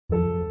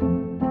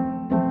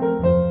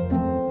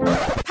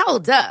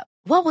Hold up.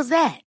 What was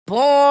that?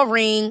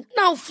 Boring.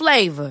 No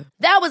flavor.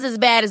 That was as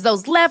bad as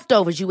those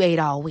leftovers you ate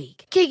all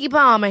week. Keke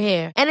Palmer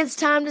here. And it's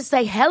time to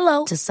say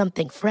hello to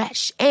something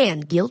fresh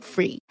and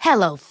guilt-free.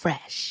 Hello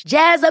Fresh.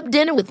 Jazz up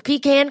dinner with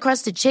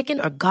pecan-crusted chicken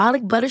or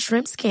garlic butter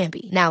shrimp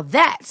scampi. Now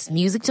that's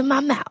music to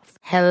my mouth.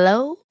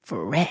 Hello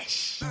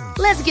Fresh.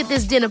 Let's get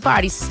this dinner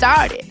party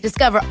started.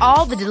 Discover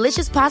all the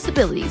delicious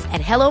possibilities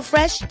at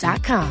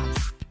hellofresh.com.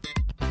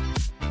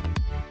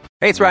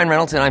 Hey, it's Ryan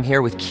Reynolds, and I'm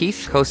here with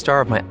Keith,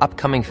 co-star of my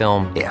upcoming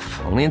film,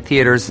 If, only in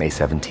theaters May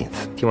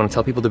 17th. Do you want to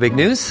tell people the big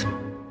news?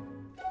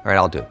 All right,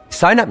 I'll do it.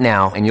 Sign up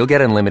now and you'll get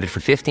unlimited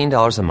for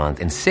 $15 a month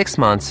and 6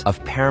 months of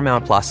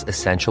Paramount Plus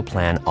Essential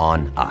Plan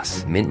on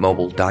us.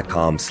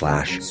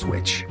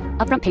 MintMobile.com/switch.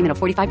 Upfront payment of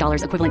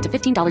 $45 equivalent to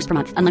 $15 per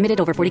month. Unlimited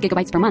over 40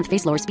 gigabytes per month.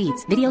 Face lower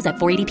speeds. Videos at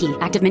 480p.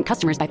 Active Mint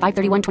customers by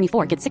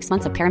 531.24 get 6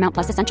 months of Paramount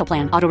Plus Essential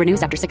Plan. Auto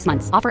renews after 6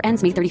 months. Offer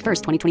ends May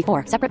 31st,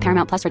 2024. Separate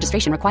Paramount Plus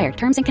registration required.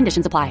 Terms and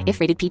conditions apply if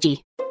rated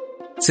PG.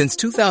 Since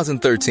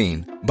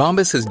 2013,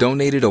 Bombas has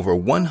donated over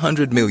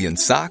 100 million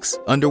socks,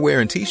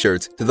 underwear, and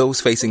T-shirts to those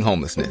facing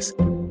homelessness.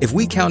 If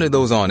we counted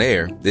those on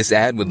air, this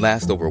ad would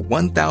last over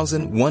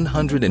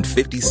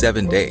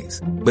 1,157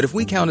 days. But if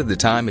we counted the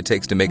time it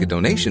takes to make a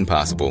donation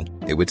possible,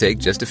 it would take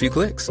just a few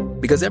clicks.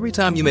 Because every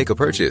time you make a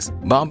purchase,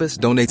 Bombas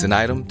donates an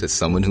item to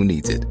someone who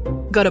needs it.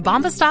 Go to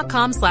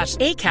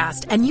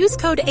bombas.com/ACAST and use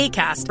code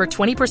ACAST for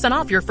 20%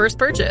 off your first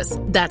purchase.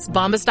 That's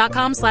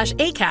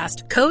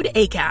bombas.com/ACAST, code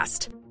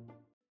ACAST.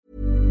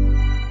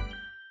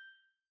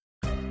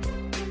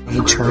 He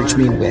charged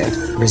me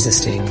with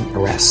resisting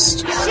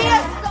arrest.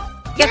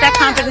 Get that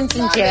confidence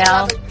in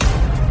jail.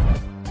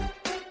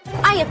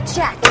 I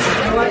object.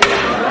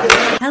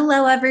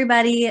 Hello,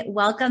 everybody.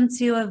 Welcome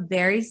to a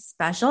very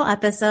special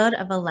episode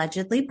of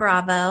Allegedly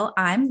Bravo.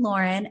 I'm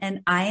Lauren, and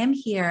I am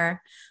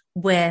here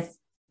with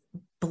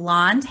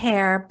blonde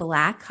hair,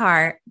 black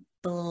heart,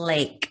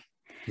 Blake.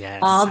 Yes.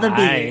 All the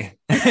bees.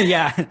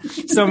 Yeah.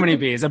 So many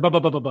bees. I'm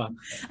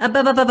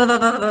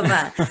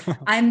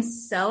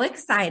so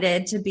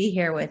excited to be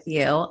here with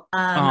you.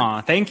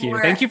 Thank you.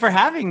 Thank you for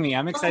having me.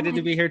 I'm excited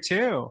to be here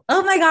too.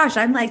 Oh my gosh.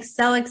 I'm like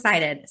so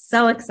excited.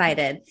 So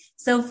excited.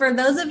 So for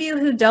those of you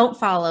who don't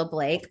follow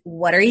Blake,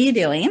 what are you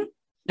doing?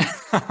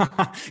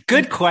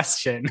 Good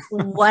question.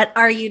 What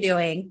are you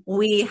doing?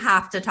 We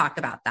have to talk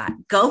about that.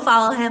 Go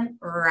follow him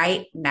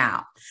right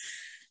now.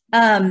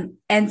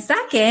 And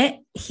second,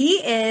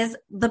 he is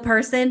the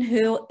person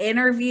who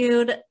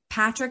interviewed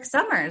Patrick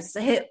Summers,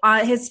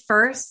 his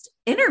first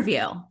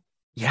interview.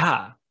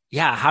 Yeah.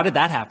 How did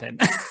that happen?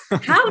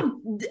 How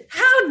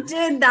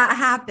did that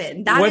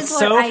happen? What's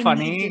so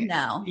funny? Need to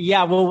know.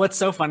 Yeah. Well, what's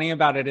so funny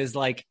about it is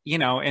like, you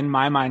know, in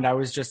my mind, I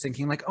was just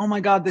thinking like, oh my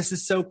God, this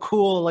is so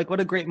cool. Like,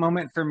 what a great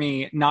moment for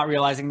me. Not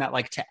realizing that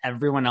like to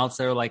everyone else,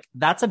 they're like,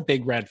 that's a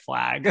big red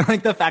flag.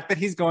 Like the fact that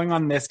he's going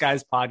on this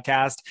guy's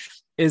podcast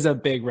is a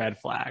big red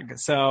flag.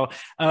 So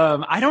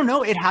I don't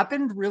know. It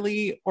happened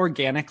really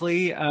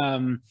organically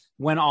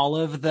when all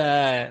of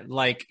the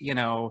like, you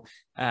know,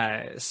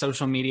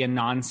 social media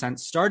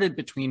nonsense started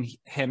between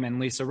him and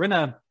Lisa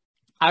Rinna.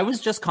 I was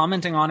just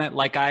commenting on it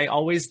like I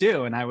always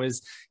do. And I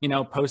was, you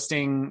know,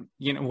 posting,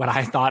 you know, what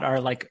I thought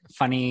are like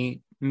funny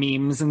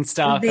memes and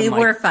stuff. They and,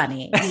 like, were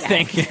funny. Yes.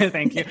 Thank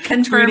you.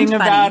 Confirmed Tweeting funny.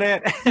 about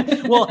it.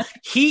 Well,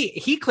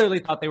 he clearly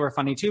thought they were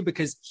funny too,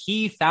 because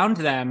he found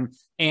them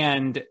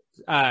and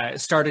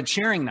started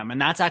sharing them.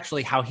 And that's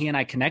actually how he and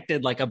I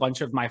connected. Like a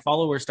bunch of my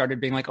followers started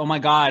being like, oh my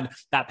God,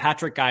 that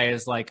Patrick guy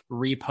is like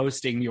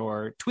reposting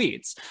your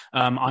tweets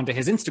onto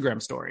his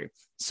Instagram story.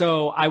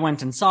 So I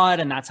went and saw it,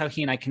 and that's how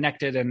he and I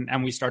connected,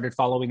 and we started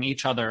following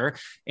each other.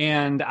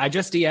 And I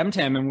just DM'd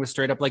him and was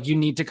straight up like, you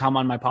need to come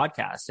on my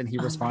podcast. And he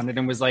responded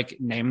and was like,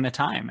 name the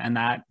time. And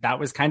that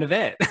was kind of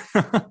it.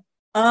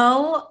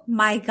 Oh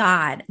my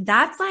God.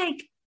 That's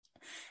like,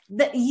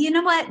 you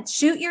know what?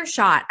 Shoot your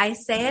shot. I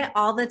say it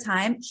all the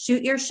time.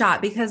 Shoot your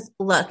shot, because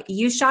look,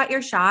 you shot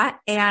your shot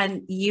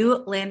and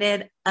you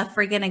landed a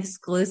freaking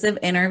exclusive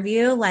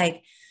interview,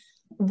 like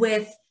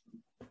with,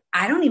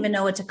 I don't even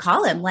know what to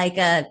call him. Like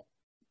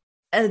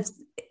is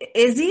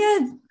he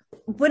a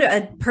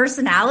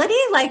personality?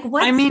 Like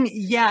what? I mean,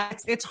 yeah,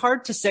 it's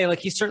hard to say. Like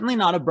he's certainly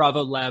not a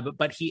Bravo leb,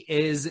 but he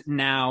is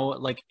now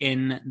like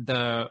in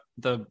the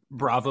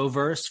Bravo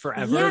verse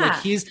forever. Yeah.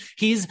 Like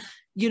he's,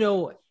 you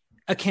know,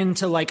 akin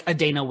to like a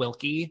Dana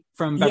Wilkie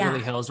from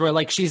Beverly Hills, where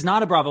like she's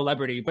not a Bravo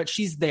celebrity, but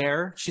she's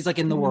there. She's like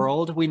in the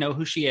world. We know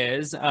who she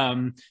is.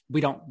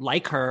 We don't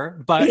like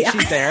her, but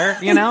she's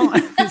there, you know?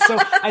 So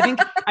I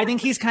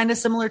think he's kind of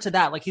similar to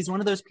that. Like he's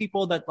one of those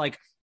people that like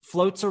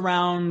floats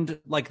around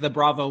like the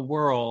Bravo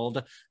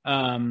world.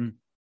 And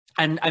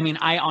I mean,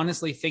 I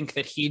honestly think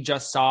that he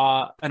just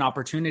saw an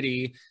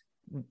opportunity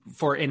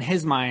for, in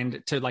his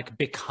mind, to like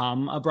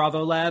become a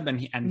Bravo leb, and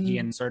he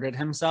inserted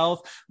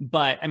himself.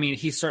 But I mean,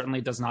 he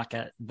certainly does not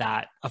get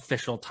that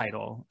official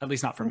title, at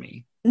least not for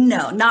me.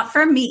 No, not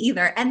for me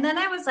either. And then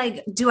I was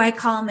like, do I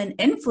call him an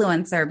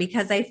influencer?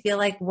 Because I feel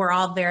like we're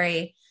all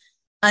very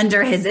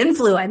under his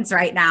influence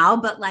right now,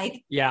 but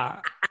like, yeah,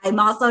 I'm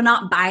also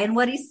not buying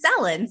what he's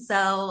selling.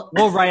 So,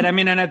 well, right. I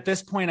mean, and at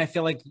this point, I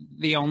feel like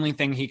the only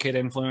thing he could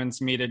influence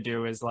me to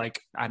do is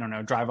like, I don't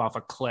know, drive off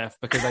a cliff,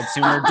 because I'd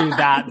sooner do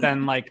that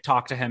than like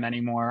talk to him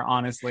anymore,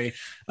 honestly.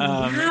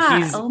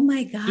 Oh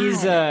my God.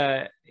 He's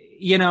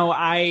you know,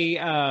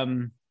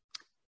 I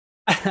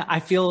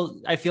feel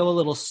a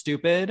little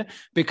stupid,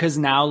 because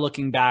now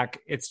looking back,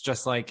 it's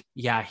just like,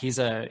 yeah, he's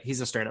a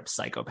straight up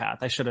psychopath.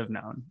 I should have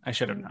known.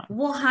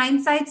 Well,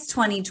 hindsight's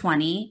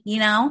 2020, you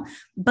know,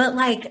 but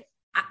like,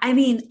 I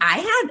mean,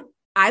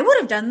 I would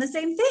have done the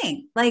same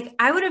thing. Like,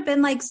 I would have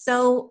been like,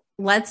 so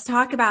let's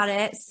talk about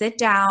it. Sit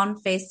down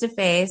face to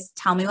face.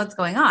 Tell me what's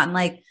going on.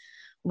 Like,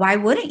 why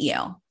wouldn't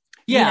you?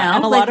 Yeah.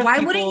 You know? And why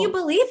wouldn't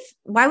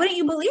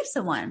you believe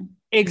someone?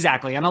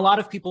 Exactly. And a lot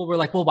of people were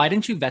like, well, why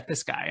didn't you vet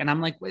this guy? And I'm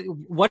like,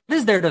 what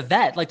is there to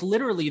vet? Like,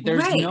 literally,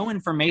 there's no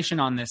information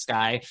on this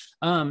guy.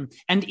 And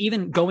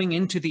even going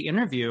into the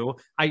interview,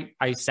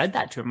 I said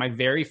that to him. My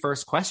very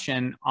first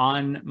question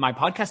on my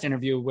podcast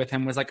interview with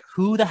him was like,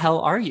 who the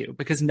hell are you?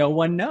 Because no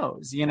one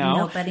knows, you know?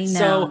 Nobody knows.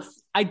 So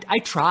I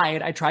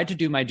tried to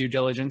do my due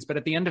diligence, but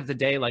at the end of the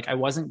day, like, I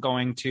wasn't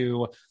going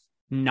to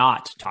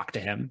not talk to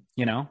him,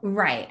 you know?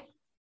 Right.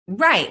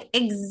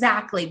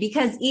 Exactly.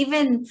 Because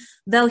even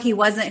though he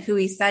wasn't who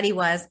he said he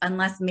was,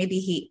 unless maybe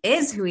he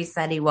is who he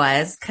said he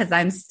was, because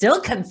I'm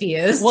still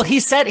confused. Well, he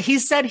said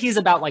he's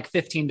about like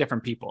 15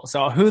 different people.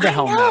 So who the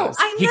hell knows?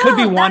 He could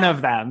be one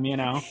of them, you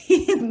know?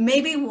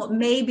 maybe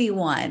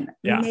one.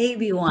 Yeah.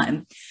 Maybe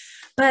one.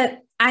 But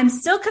I'm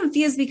still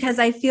confused, because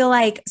I feel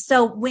like,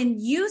 so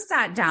when you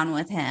sat down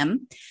with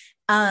him,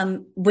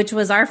 which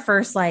was our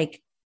first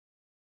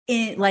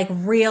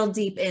real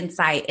deep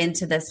insight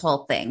into this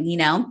whole thing, you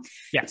know?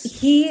 Yes.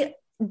 He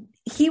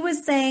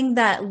was saying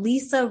that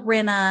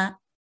that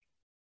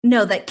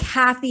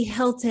Kathy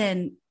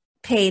Hilton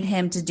paid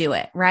him to do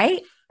it,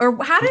 right? Or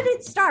how did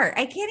it start?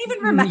 I can't even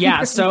remember.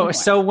 Yeah.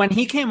 So when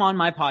he came on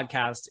my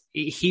podcast,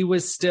 he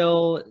was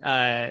still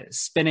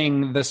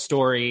spinning the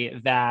story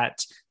that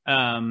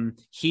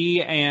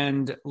he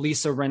and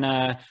Lisa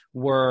Rinna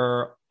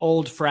were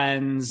old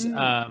friends,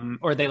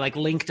 or they like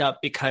linked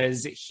up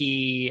because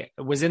he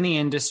was in the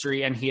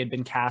industry and he had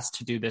been cast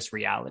to do this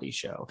reality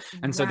show.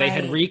 And so they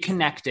had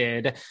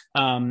reconnected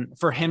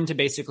for him to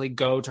basically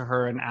go to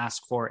her and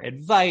ask for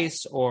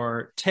advice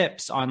or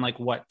tips on like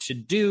what to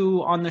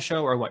do on the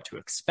show or what to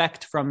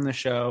expect from the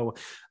show.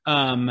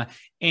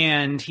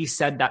 And he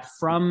said that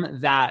from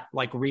that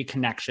like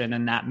reconnection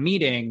and that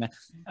meeting,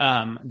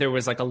 there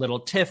was like a little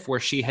tiff where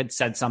she had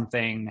said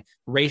something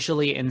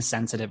racially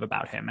insensitive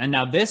about him. And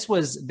now this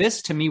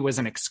to me was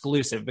an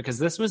exclusive, because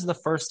this was the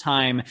first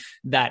time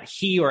that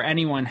he or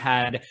anyone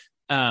had,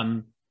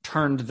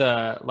 turned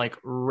the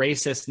like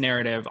racist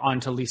narrative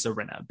onto Lisa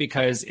Rinna.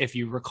 Because if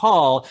you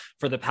recall,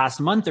 for the past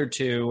month or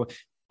two,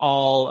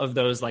 all of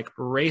those like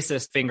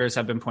racist fingers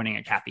have been pointing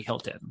at Kathy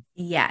Hilton.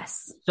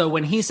 Yes. So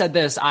when he said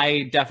this,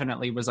 I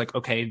definitely was like,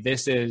 okay,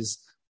 this is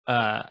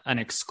an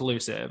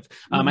exclusive.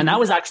 And that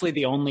was actually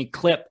the only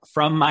clip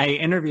from my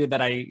interview that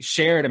I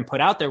shared and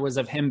put out there, was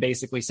of him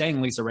basically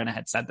saying Lisa Rinna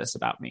had said this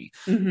about me.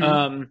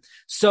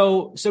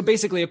 So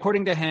basically,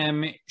 according to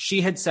him, she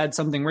had said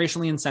something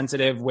racially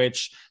insensitive,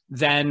 which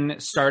then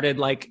started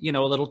like, you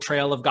know, a little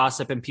trail of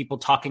gossip and people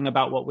talking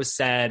about what was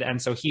said.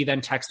 And so he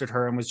then texted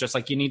her and was just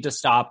like, you need to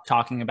stop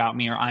talking about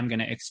me or I'm going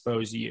to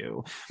expose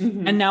you.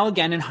 And now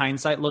again, in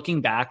hindsight,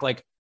 looking back,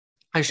 like,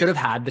 I should have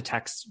had the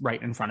texts right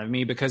in front of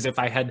me, because if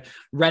I had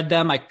read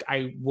them,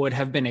 I would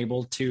have been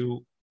able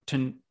to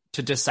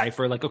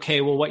decipher like,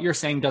 okay, well, what you're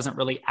saying doesn't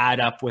really add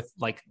up with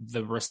like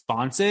the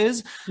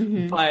responses,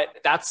 but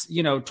that's,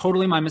 you know,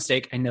 totally my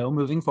mistake. I know,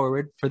 moving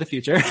forward for the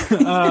future.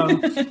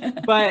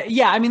 But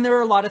yeah, I mean, there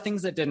are a lot of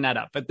things that didn't add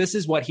up, but this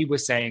is what he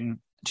was saying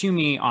to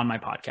me on my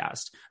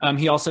podcast.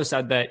 He also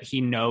said that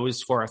he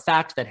knows for a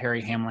fact that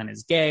Harry Hamlin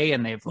is gay,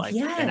 and they've like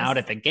been out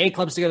at the gay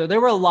clubs together. There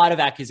were a lot of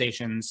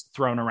accusations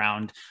thrown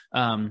around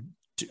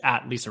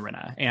at Lisa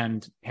Rinna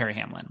and Harry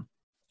Hamlin.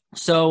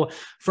 So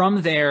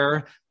from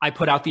there, I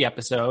put out the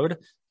episode.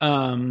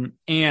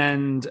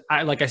 And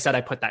like I said,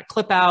 I put that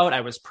clip out.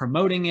 I was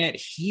promoting it.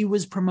 He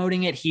was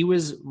promoting it. He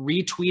was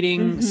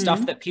retweeting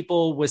stuff that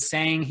people was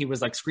saying. He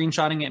was like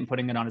screenshotting it and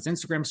putting it on his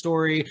Instagram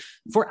story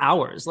for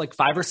hours, like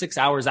 5 or 6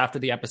 hours after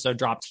the episode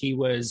dropped. He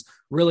was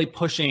really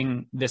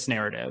pushing this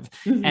narrative.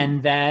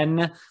 And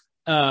then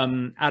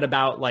at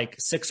about like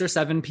 6 or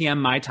 7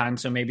 p.m. my time,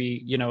 so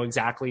maybe, you know,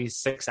 exactly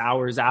 6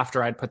 hours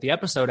after I'd put the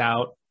episode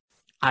out,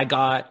 I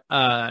got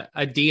a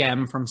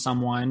DM from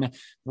someone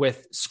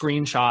with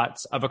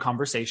screenshots of a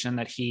conversation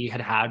that he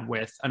had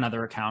with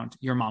another account,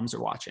 Your Moms Are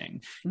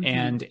Watching.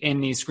 And in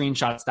these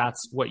screenshots,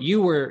 that's what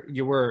you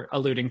were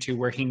alluding to,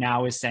 where he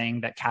now is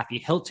saying that Kathy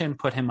Hilton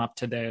put him up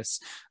to this.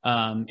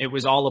 It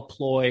was all a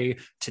ploy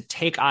to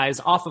take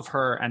eyes off of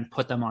her and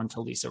put them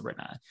onto Lisa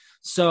Rinna.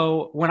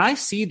 So when I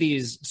see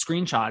these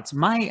screenshots,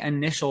 my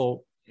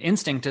initial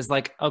instinct is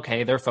like,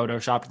 okay, they're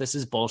photoshopped. This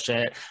is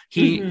bullshit.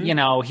 He, you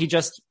know, he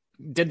just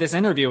did this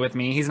interview with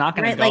me. He's not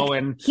going to go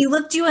and he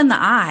looked you in the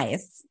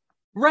eyes.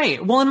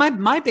 Right. Well, and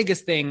my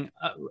biggest thing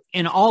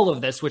in all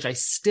of this, which I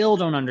still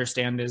don't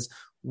understand, is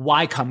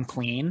why come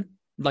clean?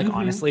 Like,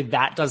 honestly,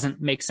 that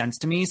doesn't make sense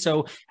to me.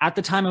 So at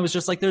the time I was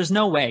just like, there's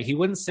no way he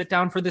wouldn't sit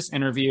down for this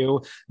interview,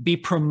 be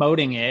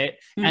promoting it,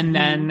 and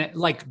then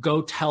like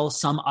go tell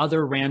some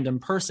other random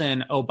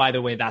person, oh, by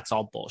the way, that's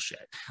all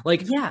bullshit.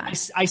 Like,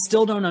 I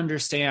still don't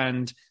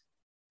understand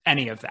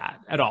any of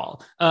that at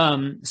all.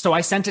 So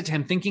I sent it to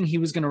him thinking he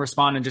was going to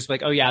respond and just be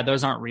like, oh yeah,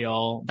 those aren't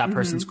real. That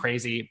person's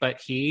crazy.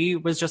 But he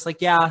was just like,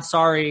 yeah,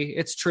 sorry.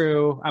 It's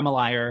true. I'm a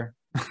liar.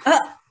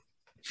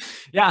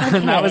 Yeah. Okay.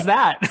 And that was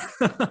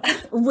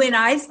that. When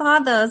I saw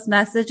those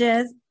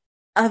messages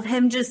of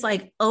him just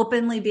like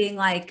openly being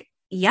like,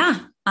 yeah,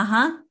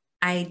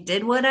 I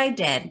did what I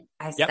did.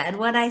 I said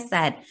what I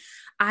said.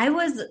 I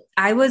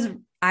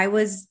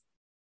was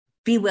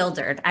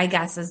bewildered, I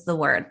guess is the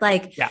word.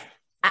 Like,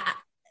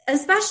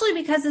 especially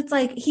because it's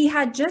like, he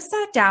had just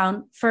sat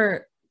down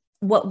for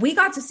what we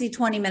got to see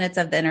 20 minutes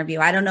of the interview.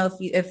 I don't know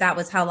if that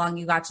was how long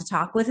you got to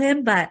talk with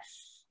him, but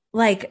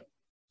like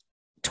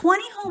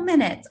 20 whole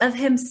minutes of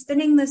him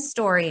spinning this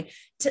story,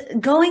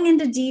 going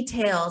into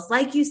details,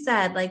 like you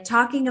said, like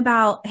talking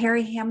about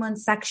Harry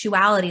Hamlin's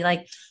sexuality,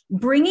 like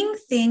bringing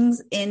things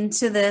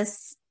into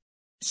this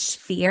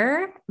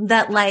sphere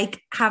that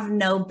like have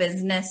no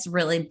business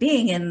really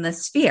being in the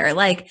sphere.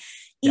 Like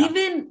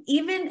even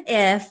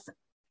if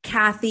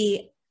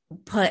Kathy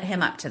put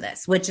him up to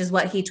this, which is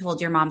what he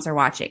told Your Moms Are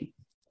Watching,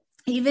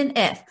 even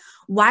if,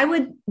 why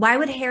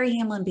would Harry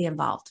Hamlin be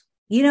involved?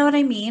 You know what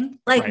I mean?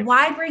 Like,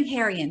 why bring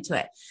Harry into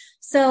it?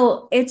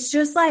 So it's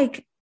just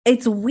like,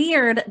 it's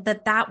weird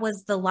that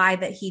was the lie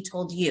that he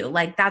told you.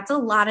 Like, that's a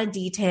lot of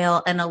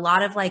detail and a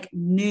lot of like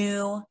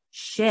new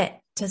shit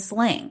to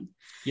sling.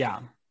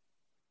 Yeah.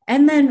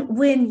 And then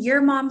when Your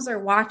Moms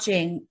Are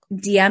Watching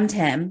DM'd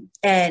him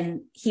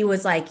and he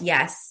was like,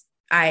 yes,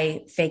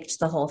 I faked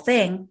the whole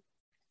thing.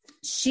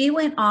 She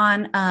went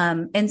on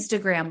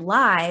Instagram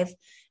Live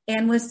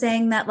and was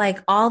saying that like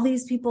all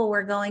these people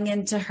were going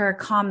into her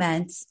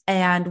comments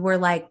and were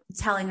like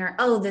telling her,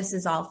 oh, this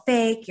is all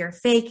fake. You're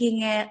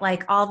faking it,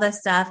 like all this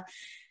stuff.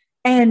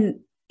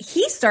 And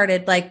he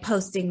started like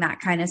posting that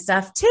kind of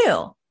stuff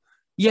too.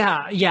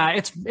 Yeah.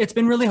 It's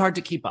been really hard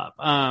to keep up.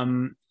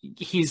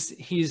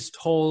 He's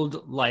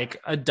told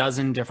like a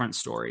dozen different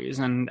stories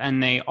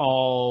and they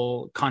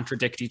all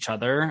contradict each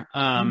other.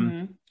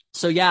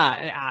 So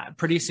yeah,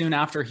 pretty soon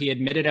after he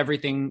admitted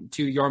everything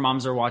to Your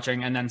Moms Are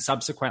Watching and then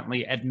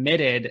subsequently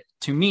admitted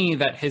to me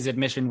that his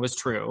admission was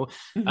true,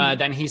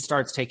 then he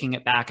starts taking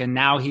it back. And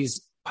now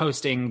he's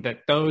posting that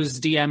those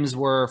DMs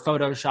were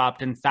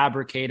photoshopped and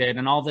fabricated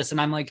and all this.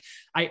 And I'm like,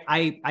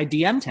 I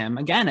DM'd him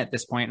again at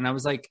this point, and I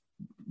was like,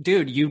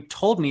 dude, you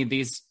told me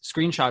these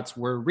screenshots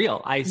were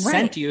real. I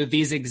sent you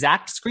these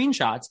exact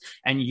screenshots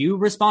and you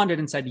responded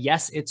and said,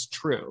 yes, it's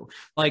true.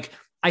 Like,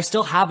 I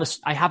still have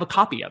I have a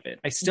copy of it.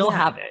 I still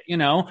have it, you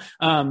know?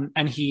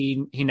 And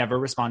he never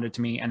responded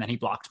to me, and then he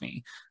blocked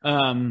me.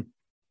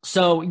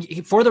 So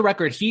for the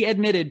record, he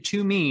admitted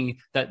to me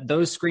that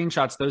those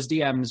screenshots, those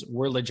DMs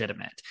were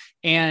legitimate.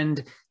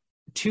 And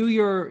to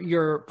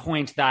your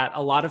point that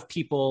a lot of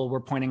people were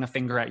pointing a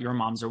finger at Your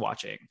Moms Are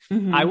Watching,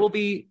 I will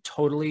be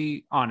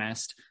totally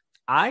honest.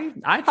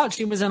 I thought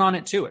she was in on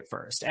it too at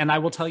first. And I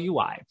will tell you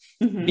why.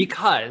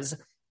 Because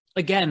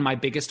again, my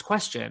biggest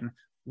question,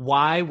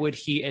 why would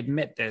he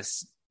admit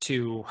this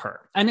to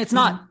her? And it's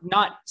not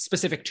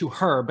specific to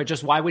her, but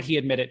just why would he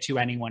admit it to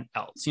anyone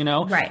else? You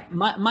know,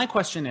 my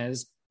question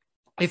is,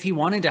 if he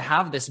wanted to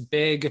have this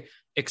big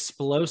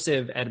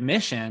explosive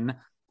admission,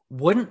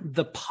 wouldn't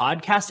the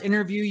podcast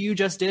interview you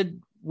just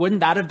did,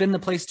 wouldn't that have been the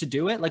place to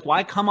do it? Like,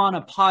 why come on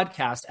a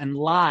podcast and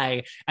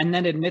lie and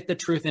then admit the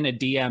truth in a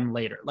DM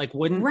later? Like,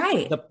 wouldn't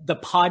the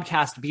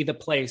podcast be the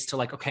place to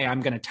like, okay, I'm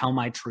going to tell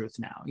my truth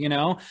now, you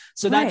know?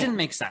 So that didn't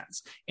make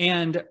sense.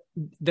 And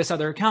this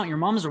other account, Your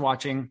Moms Are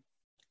Watching,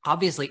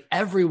 obviously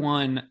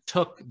everyone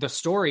took the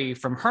story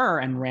from her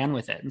and ran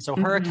with it. And so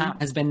her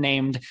account has been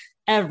named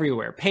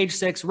everywhere. Page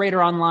Six,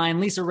 Radar Online,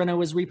 Lisa Rinna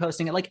was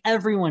reposting it. Like,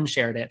 everyone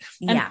shared it.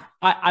 And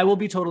I will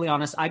be totally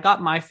honest. I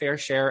got my fair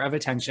share of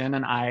attention,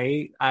 and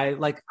I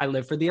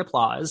live for the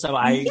applause. So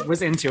I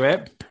was into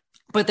it,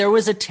 but there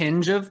was a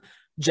tinge of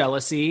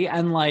jealousy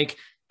and like,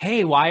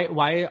 hey,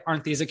 why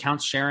aren't these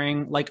accounts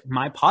sharing like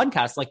my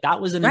podcast? Like, that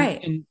was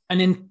an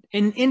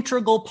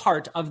integral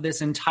part of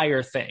this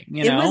entire thing.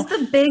 You know, it was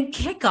the big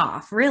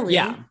kickoff, really.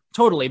 Yeah,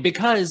 totally.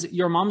 Because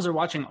Your Moms Are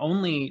Watching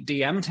only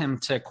DM'd him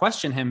to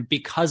question him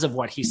because of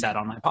what he said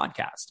on my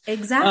podcast.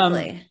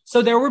 Exactly.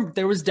 So there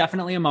was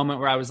definitely a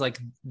moment where I was like,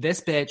 this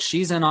bitch,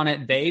 she's in on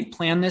it. They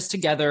planned this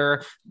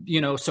together,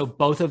 you know, so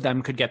both of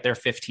them could get their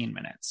 15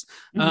 minutes.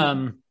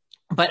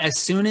 But as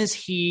soon as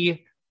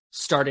he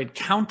started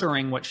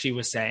countering what she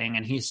was saying,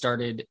 and he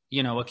started,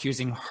 you know,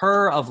 accusing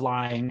her of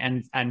lying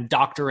and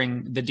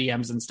doctoring the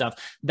DMs and stuff,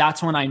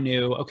 that's when I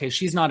knew, okay,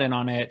 she's not in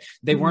on it.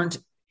 They weren't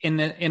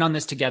in on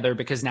this together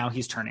because now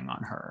he's turning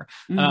on her.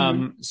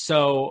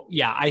 So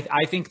yeah,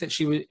 I think that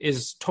she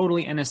is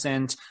totally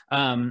innocent.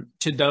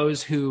 To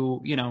those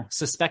who, you know,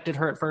 suspected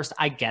her at first,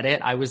 I get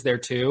it. I was there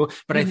too,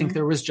 but I think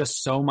there was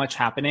just so much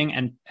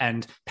happening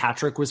and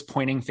Patrick was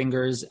pointing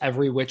fingers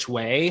every which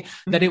way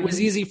that it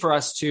was easy for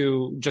us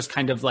to just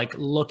kind of like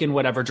look in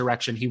whatever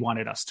direction he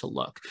wanted us to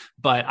look.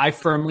 But I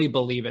firmly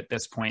believe at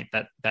this point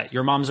that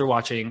Your Moms Are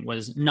Watching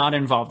was not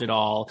involved at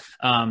all.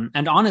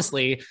 And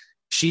honestly,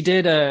 she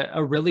did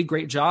a really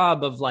great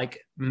job of like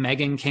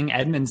Meghan King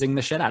Edmondsing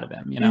the shit out of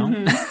him, you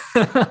know?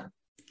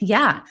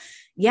 Yeah,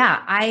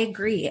 I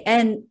agree.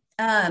 And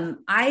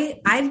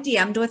I've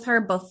DM'd with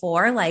her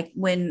before, like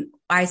when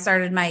I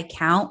started my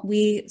account,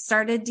 we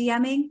started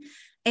DMing,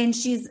 and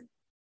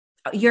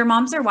Your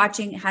Moms Are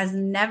Watching has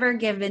never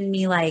given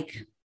me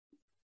like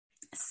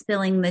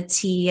spilling the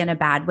tea in a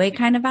bad way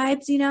kind of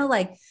vibes, you know,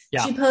 like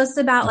she posts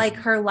about like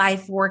her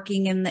life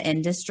working in the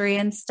industry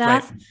and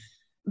stuff,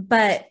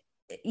 but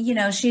you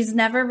know, she's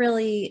never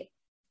really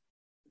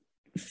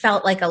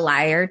felt like a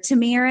liar to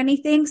me or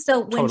anything.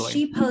 So when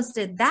she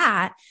posted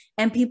that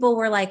and people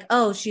were like,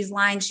 oh, she's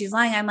lying,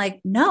 I'm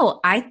like, no,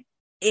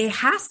 it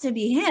has to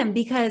be him,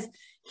 because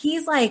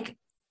he's like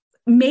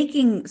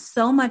making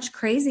so much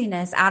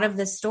craziness out of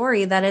this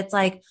story that it's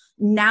like,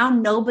 now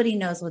nobody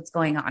knows what's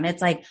going on.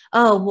 It's like,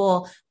 oh,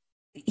 well,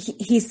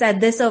 he said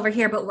this over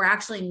here, but we're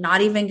actually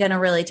not even going to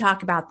really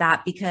talk about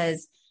that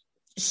because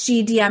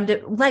she DM'd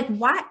it. Like,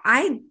 why?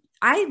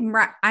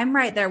 I'm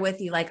right there with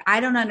you. Like, I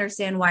don't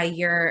understand why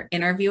your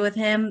interview with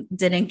him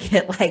didn't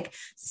get like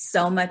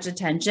so much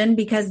attention,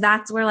 because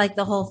that's where like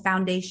the whole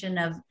foundation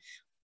of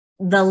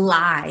the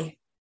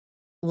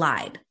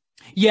lied.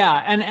 Yeah.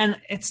 And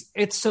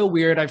it's so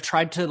weird. I've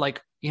tried to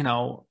like, you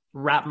know,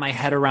 wrap my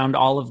head around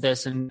all of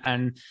this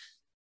and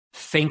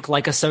think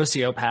like a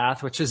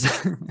sociopath, which is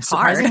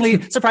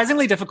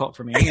surprisingly difficult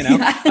for me, you know?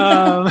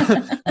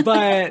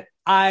 But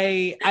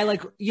I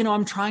like, you know,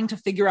 I'm trying to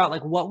figure out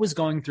like what was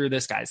going through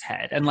this guy's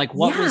head and like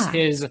what was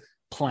his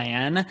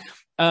plan.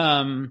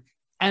 And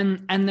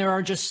there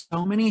are just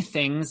so many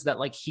things that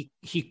like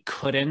he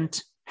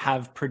couldn't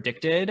have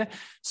predicted.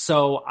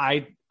 So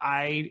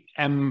I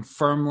am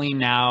firmly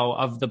now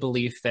of the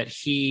belief that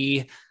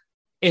he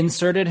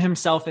inserted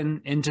himself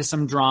into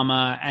some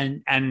drama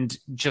and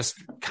just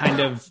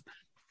kind of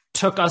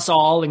took us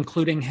all,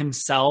 including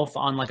himself,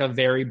 on like a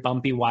very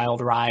bumpy,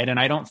 wild ride. And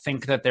I don't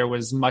think that there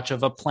was much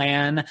of a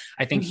plan.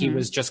 I think he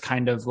was just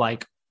kind of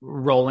like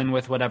rolling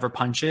with whatever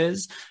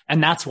punches.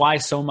 And that's why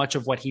so much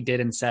of what he did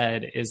and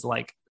said is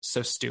like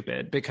so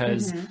stupid,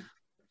 because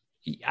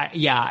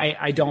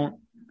I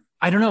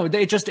don't know.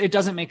 It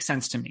doesn't make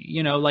sense to me.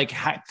 You know, like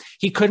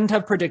he couldn't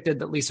have predicted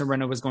that Lisa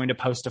Rinna was going to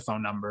post a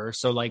phone number.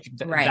 So like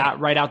that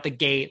right out the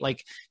gate,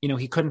 like, you know,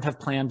 he couldn't have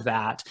planned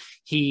that.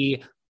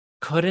 He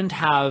couldn't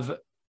have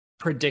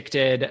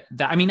predicted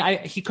that. I mean,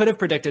 he could have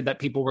predicted that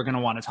people were going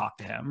to want to talk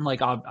to him.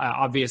 Like,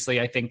 obviously,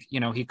 I think,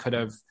 you know, he could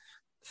have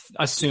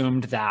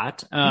assumed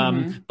that.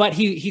 But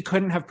he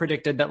couldn't have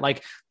predicted that,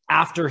 like,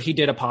 after he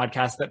did a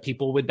podcast that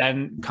people would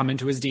then come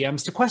into his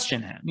DMs to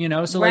question him, you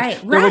know? So like,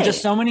 there were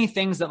just so many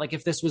things that like,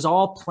 if this was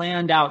all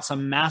planned out,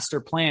 some master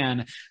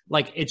plan,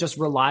 like it just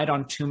relied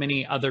on too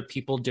many other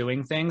people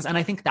doing things. And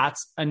I think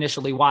that's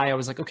initially why I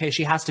was like, okay,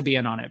 she has to be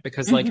in on it,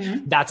 because like,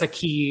 that's a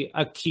key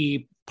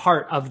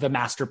part of the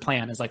master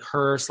plan, is like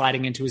her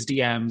sliding into his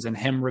DMs and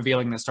him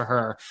revealing this to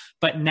her.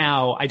 But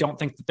now I don't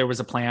think that there was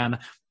a plan.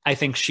 I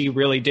think she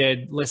really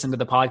did listen to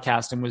the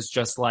podcast and was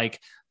just like,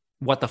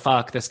 what the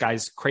fuck, this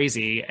guy's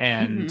crazy.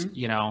 And,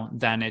 you know,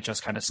 then it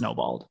just kind of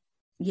snowballed.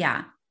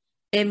 Yeah.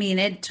 I mean,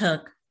 it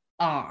took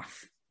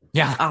off.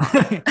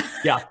 Yeah.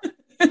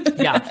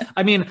 Yeah.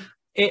 I mean,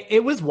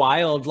 it was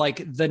wild.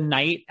 Like the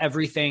night,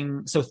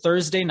 everything. So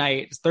Thursday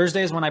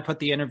is when I put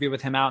the interview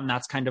with him out. And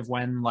that's kind of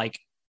when like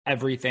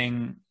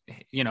everything,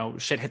 you know,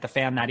 shit hit the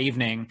fan that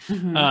evening.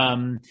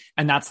 And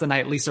that's the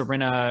night Lisa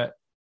Rinna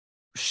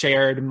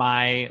shared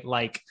my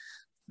like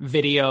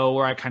video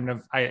where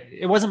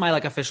it wasn't my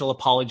like official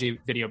apology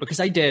video, because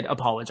I did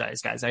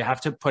apologize, guys. I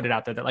have to put it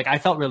out there that like I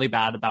felt really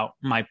bad about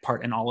my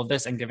part in all of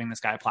this and giving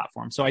this guy a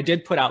platform. So I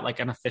did put out like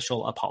an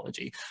official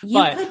apology.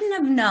 But couldn't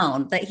have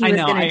known that he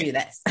was going to do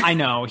this. I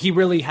know, he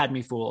really had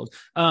me fooled.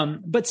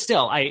 But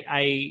still,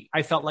 I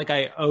felt like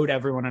I owed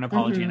everyone an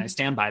apology, and I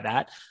stand by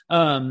that.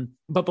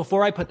 But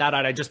before I put that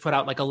out, I just put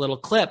out like a little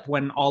clip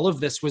when all of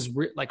this was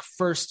like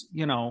first,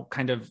 you know,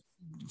 kind of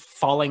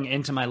falling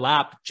into my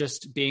lap,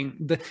 just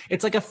being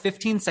it's like a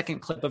 15-second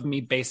clip of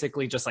me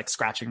basically just like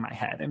scratching my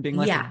head and being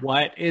like,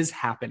 what is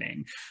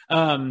happening?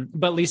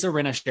 But Lisa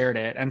Rinna shared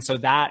it. And so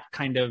that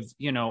kind of,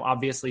 you know,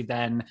 obviously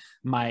then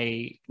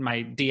my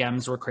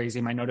DMs were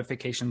crazy. My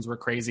notifications were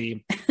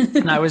crazy.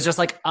 And I was just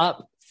like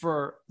up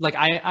for like,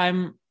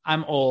 I'm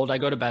old. I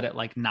go to bed at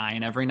like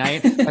 9 every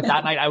night, but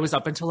that night I was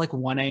up until like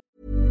 1 a.m.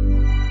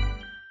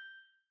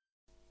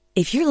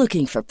 If you're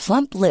looking for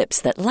plump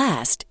lips that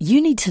last, you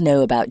need to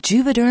know about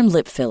Juvederm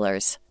lip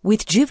fillers.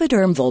 With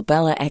Juvederm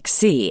Volbella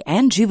XC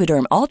and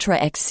Juvederm Ultra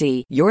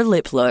XC, your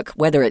lip look,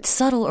 whether it's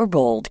subtle or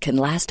bold, can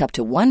last up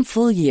to 1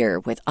 full year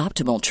with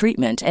optimal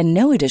treatment and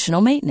no additional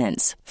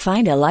maintenance.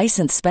 Find a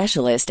licensed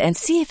specialist and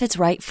see if it's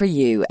right for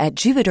you at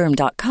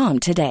Juvederm.com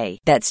today.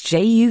 That's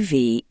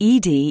JUVEDERM.com.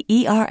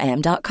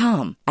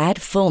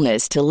 Add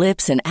fullness to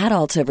lips in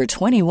adults over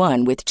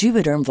 21 with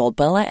Juvederm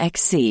Volbella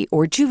XC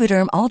or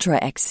Juvederm Ultra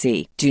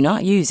XC. Do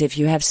not use if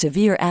you have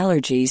severe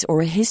allergies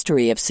or a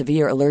history of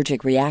severe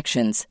allergic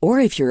reactions, or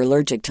if you're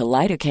allergic to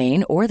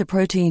lidocaine or the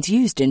proteins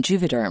used in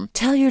Juvederm.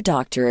 Tell your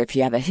doctor if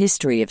you have a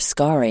history of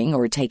scarring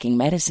or taking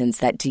medicines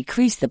that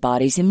decrease the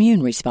body's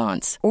immune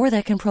response or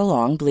that can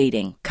prolong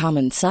bleeding.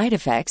 Common side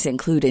effects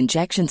include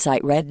injection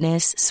site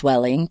redness,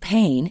 swelling,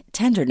 pain,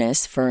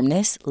 tenderness,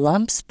 firmness,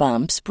 lumps,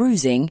 bumps,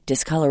 bruising,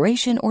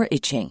 discoloration, or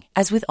itching.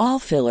 As with all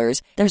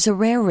fillers, there's a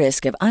rare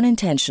risk of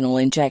unintentional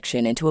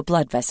injection into a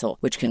blood vessel,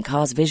 which can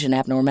cause vision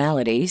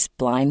abnormalities,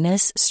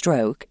 blindness,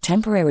 stroke,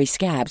 temporary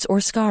scabs,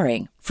 or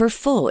scarring. For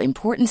full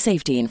important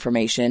safety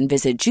information,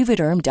 visit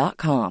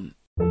Juvederm.com.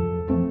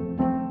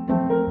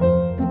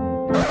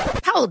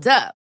 Hold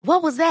up.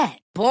 What was that?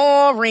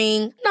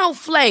 Boring. No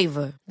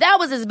flavor. That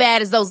was as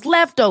bad as those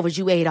leftovers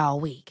you ate all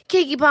week.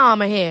 Keke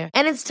Palmer here,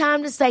 and it's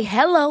time to say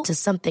hello to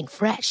something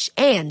fresh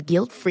and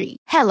guilt-free.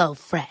 Hello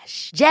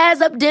Fresh. Jazz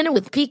up dinner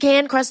with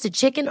pecan-crusted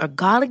chicken or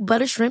garlic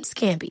butter shrimp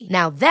scampi.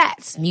 Now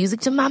that's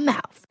music to my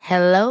mouth.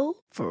 Hello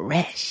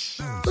Fresh.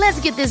 Let's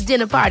get this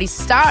dinner party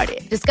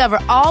started. Discover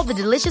all the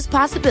delicious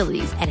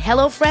possibilities at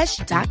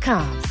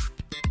HelloFresh.com.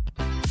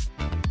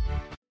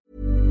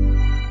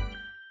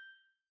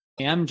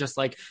 am just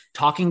like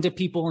talking to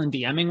people and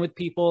DMing with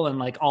people and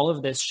like all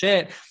of this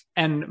shit.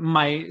 And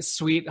my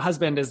sweet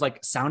husband is like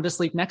sound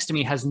asleep next to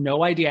me, has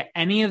no idea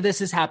any of this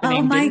is happening.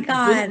 Oh my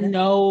God. Didn't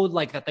know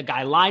like that the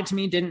guy lied to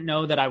me, didn't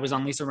know that I was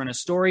on Lisa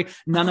Rinna's story.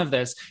 None of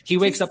this. He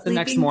wakes up the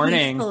next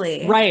morning.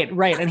 Peacefully.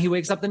 Right. And he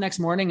wakes up the next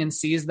morning and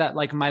sees that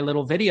like my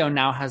little video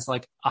now has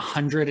like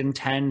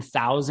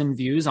 110,000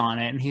 views on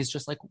it. And he's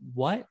just like,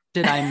 what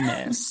did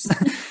I miss?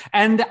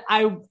 And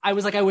I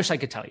was like, I wish I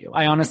could tell you.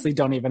 I honestly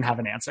don't even have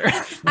an answer.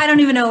 I don't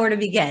even know where to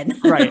begin.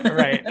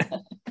 Right.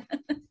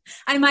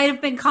 I might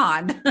have been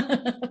conned.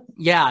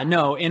 Yeah,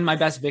 no, in my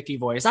best Vicky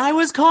voice, I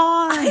was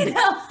conned. I know,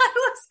 I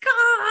was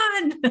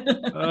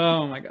conned.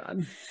 Oh my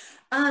God.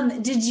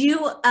 Did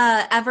you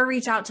ever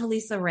reach out to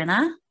Lisa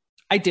Rinna?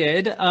 I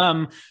did.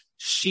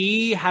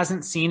 She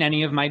hasn't seen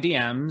any of my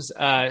DMs.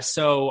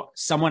 So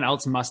someone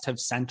else must have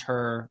sent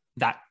her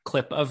that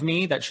clip of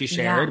me that she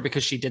shared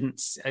because she didn't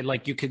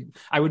like,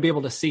 I would be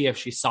able to see if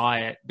she saw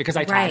it because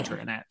I tagged her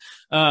in it.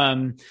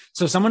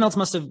 So someone else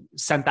must have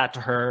sent that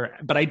to her,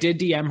 but I did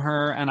DM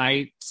her and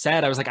I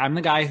was like, I'm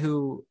the guy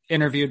who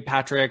interviewed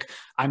Patrick.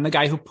 I'm the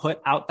guy who put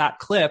out that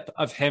clip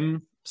of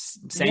him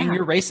saying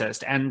you're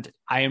racist. And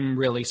I am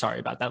really sorry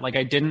about that. Like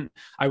I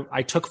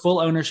took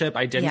full ownership.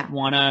 I didn't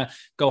want to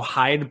go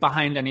hide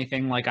behind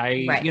anything. Like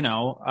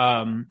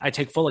I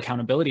take full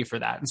accountability for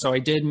that. And so I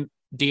did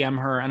DM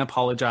her and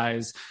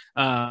apologize.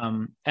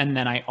 And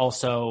then I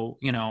also,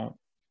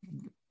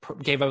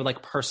 gave a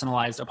like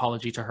personalized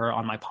apology to her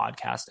on my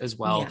podcast as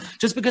well,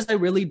 just because I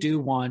really do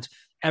want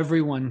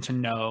everyone to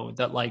know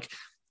that like,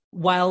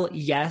 while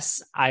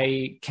yes,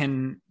 I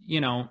can,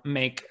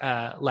 make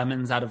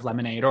lemons out of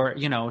lemonade or,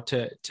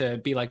 to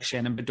be like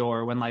Shannon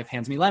Bedore, when life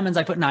hands me lemons,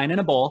 I put 9 in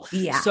a bowl.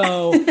 Yeah.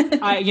 So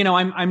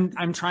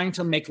I'm trying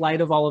to make light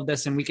of all of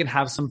this and we can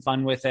have some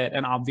fun with it.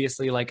 And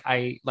obviously, like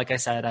I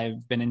said,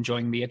 I've been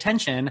enjoying the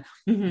attention,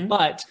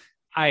 but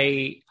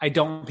I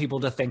don't want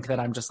people to think that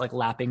I'm just like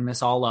lapping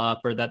this all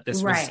up or that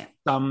this was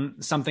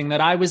something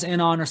that I was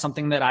in on or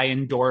something that I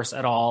endorse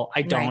at all.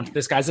 I don't.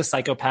 This guy's a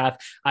psychopath.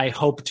 I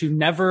hope to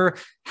never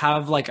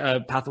have like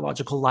a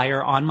pathological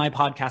liar on my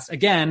podcast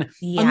again,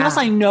 unless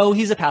I know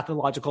he's a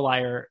pathological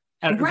liar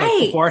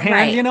like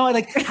beforehand,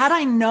 like had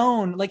I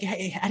known, like,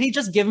 had he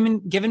just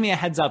given me a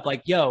heads up,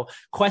 like, yo,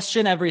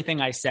 question everything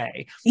I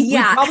say.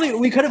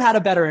 We could have had a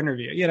better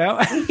interview,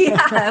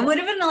 it would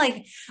have been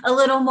like a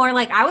little more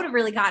like, I would have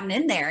really gotten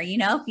in there, if you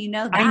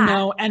know that. I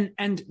know.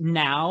 And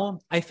now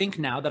I think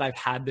now that I've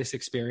had this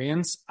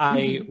experience,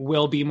 I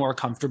will be more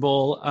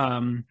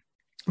comfortable,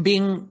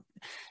 being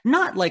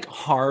not like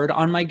hard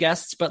on my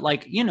guests, but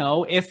like,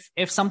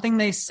 if something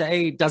they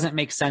say doesn't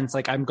make sense,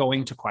 like I'm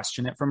going to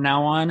question it from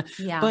now on.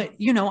 Yeah. But,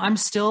 I'm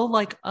still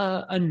like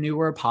a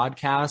newer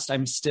podcast.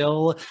 I'm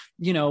still,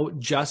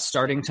 just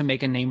starting to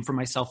make a name for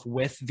myself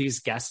with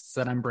these guests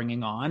that I'm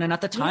bringing on. And at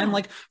the time,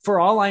 like for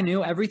all I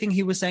knew, everything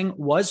he was saying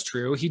was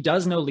true. He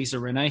does know Lisa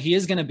Rinna. He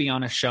is going to be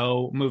on a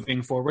show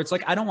moving forward. It's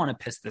like, I don't want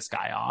to piss this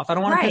guy off. I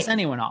don't want to piss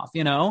anyone off,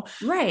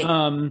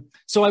 Right.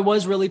 So I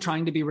was really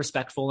trying to be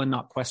respectful and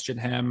not question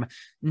him.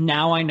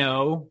 Now I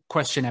know,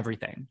 question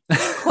everything.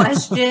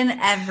 Question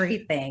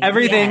everything.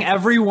 Everything,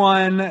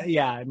 everyone.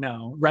 Yeah,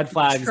 no. Red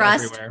flags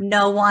Trust everywhere.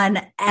 No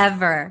one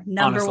ever.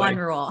 Number one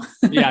rule.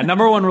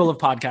 Number one rule of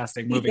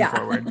podcasting moving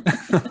forward.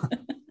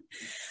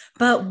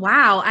 But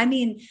wow. I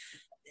mean,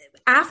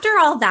 after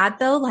all that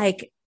though,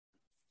 like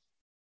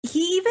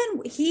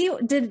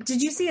Did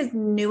you see his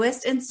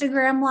newest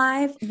Instagram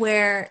live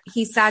where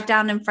he sat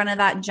down in front of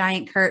that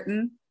giant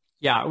curtain?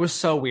 Yeah, it was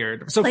so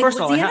weird. So like, first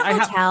of all, was he in a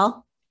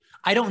hotel?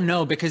 I don't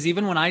know, because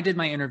even when I did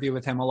my interview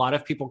with him, a lot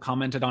of people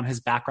commented on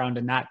his background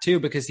in that too,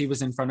 because he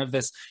was in front of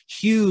this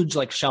huge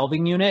like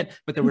shelving unit,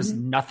 but there was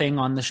nothing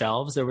on the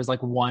shelves. There was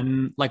like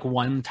one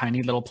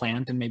tiny little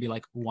plant and maybe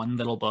like one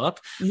little book.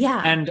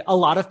 Yeah. And a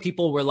lot of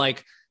people were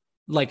like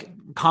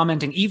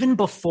commenting even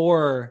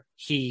before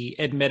he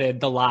admitted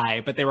the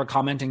lie, but they were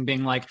commenting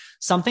being like,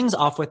 something's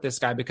off with this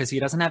guy because he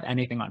doesn't have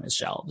anything on his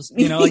shelves.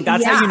 You know, like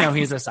that's how you know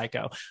he's a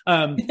psycho.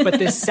 But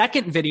this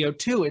second video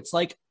too, it's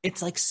like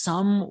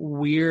some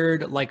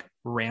weird like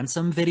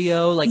ransom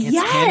video. Like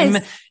it's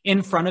him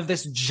in front of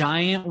this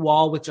giant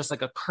wall with just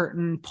like a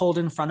curtain pulled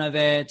in front of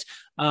it.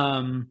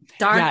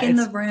 Dark in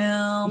the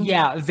room.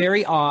 Yeah.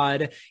 Very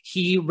odd.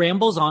 He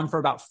rambles on for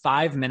about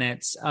 5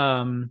 minutes.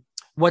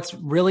 What's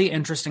really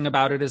interesting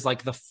about it is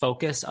like the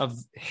focus of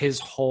his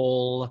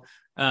whole,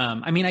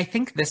 I mean, I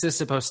think this is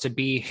supposed to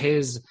be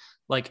his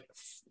like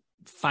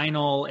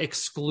final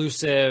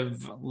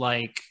exclusive,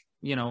 like,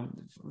 you know,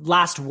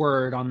 last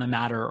word on the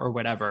matter or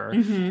whatever.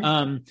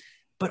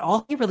 But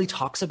all he really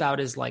talks about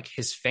is like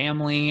his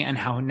family and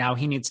how now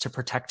he needs to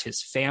protect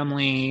his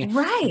family.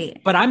 Right.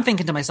 But I'm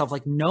thinking to myself,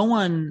 like, no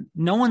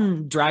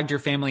one dragged your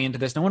family into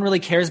this. No one really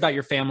cares about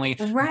your family.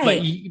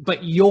 Right.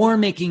 But you're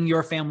making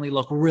your family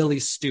look really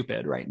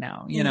stupid right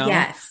now, you know?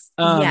 Yes.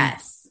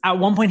 Yes. At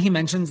one point he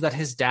mentions that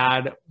his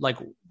dad like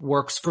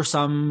works for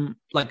some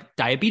like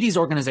diabetes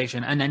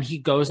organization. And then he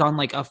goes on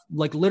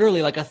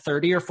literally like a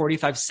 30 or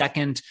 45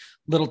 second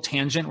little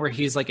tangent where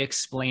he's like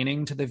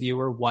explaining to the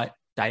viewer what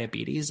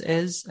diabetes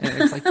is.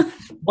 And it's like,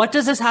 what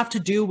does this have to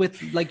do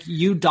with like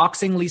you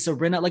doxing Lisa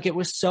Rinna? Like, it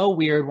was so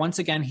weird. Once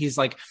again, he's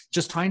like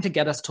just trying to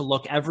get us to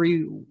look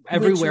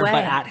everywhere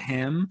but at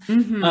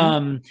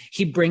him.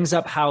 He brings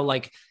up how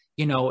like,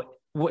 you know,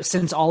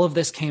 since all of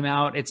this came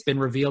out, it's been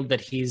revealed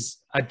that he's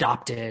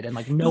adopted and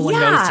like no one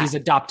knows he's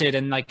adopted.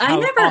 And like, I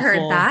never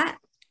heard that.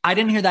 I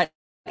didn't hear that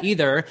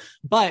either.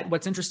 But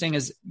what's interesting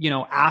is, you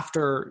know,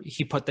 after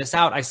he put this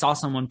out, I saw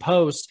someone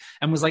post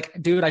and was like,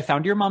 dude, I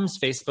found your mom's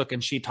Facebook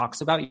and she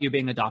talks about you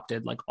being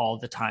adopted like all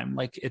the time.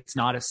 Like, it's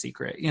not a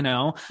secret, you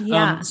know?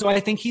 Yeah. So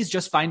I think he's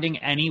just finding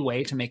any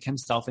way to make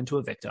himself into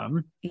a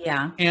victim.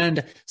 Yeah.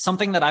 And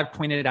something that I've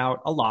pointed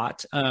out a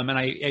lot, and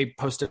I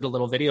posted a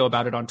little video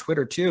about it on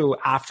Twitter too,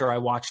 after I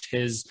watched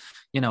his,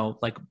 you know,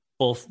 like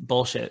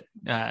bullshit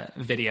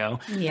video.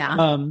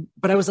 Yeah.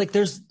 But I was like,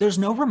 there's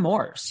no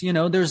remorse, you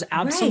know, there's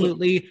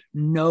absolutely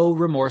no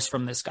remorse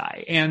from this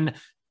guy. And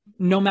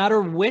no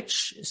matter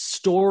which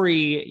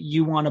story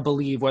you want to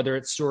believe, whether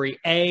it's story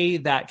A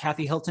that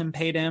Kathy Hilton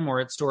paid him,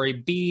 or it's story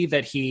B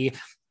that he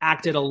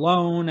acted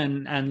alone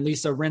and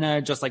Lisa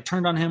Rinna just like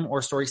turned on him,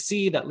 or story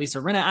C that Lisa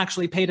Rinna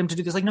actually paid him to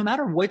do this, like no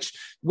matter which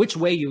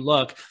way you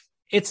look,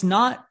 it's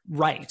not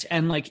right.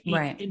 And like,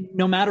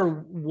 no matter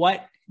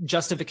what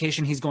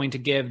justification he's going to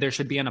give, there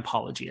should be an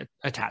apology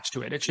attached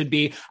to it. It should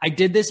be, I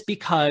did this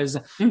because,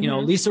 you know,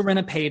 Lisa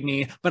Rinna paid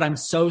me, but I'm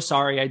so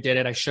sorry I did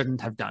it. I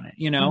shouldn't have done it,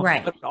 you know?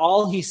 Right. But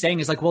all he's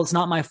saying is like, well, it's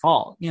not my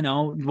fault. You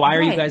know, why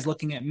are you guys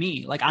looking at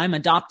me? Like, I'm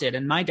adopted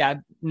and my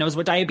dad knows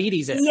what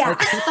diabetes is. Yeah.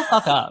 Like, shut the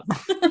fuck up.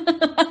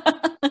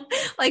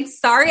 Like,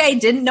 sorry, I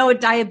didn't know what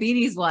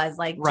diabetes was.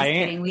 Like, just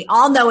kidding. We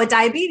all know what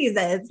diabetes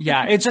is.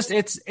 Yeah. It's just,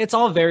 it's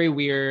all very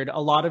weird.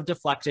 A lot of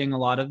deflecting, a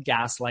lot of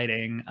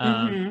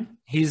gaslighting.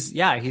 He's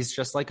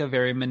just like a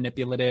very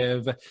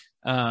manipulative,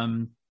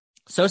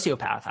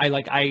 sociopath.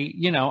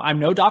 I'm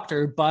no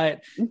doctor,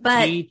 but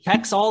he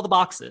checks all the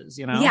boxes,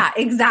 you know? Yeah,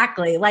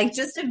 exactly. Like,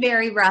 just a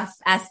very rough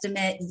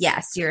estimate.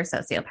 Yes, you're a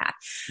sociopath.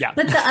 Yeah.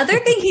 But the other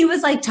thing he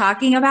was like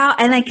talking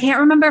about, and I can't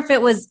remember if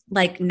it was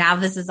like, now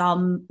this is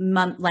all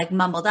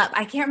mumbled up.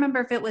 I can't remember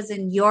if it was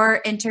in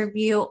your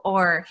interview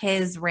or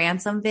his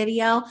ransom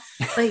video,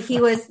 but he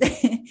was,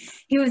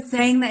 he was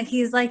saying that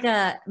he's like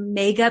a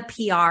mega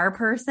PR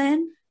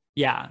person.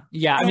 Yeah.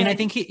 I mean, I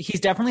think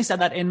he's definitely said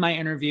that in my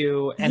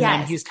interview. And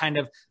then he's kind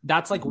of,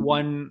 that's like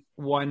one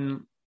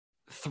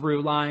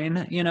through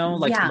line, you know,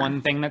 like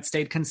one thing that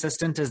stayed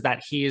consistent is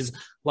that he's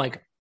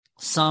like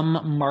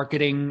some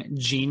marketing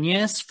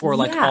genius for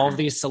like all of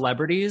these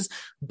celebrities.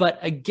 But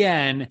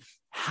again,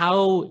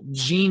 how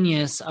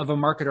genius of a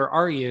marketer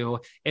are you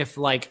if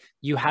like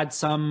you had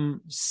some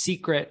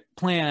secret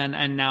plan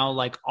and now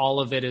like all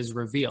of it is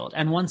revealed?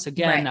 And once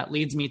again, that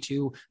leads me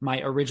to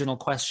my original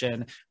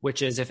question,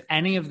 which is, if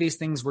any of these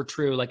things were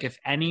true, like if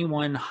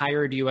anyone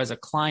hired you as a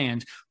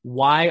client,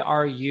 why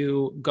are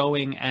you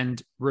going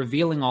and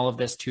revealing all of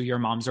this to your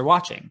moms or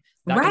watching?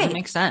 That doesn't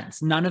make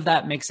sense. None of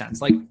that makes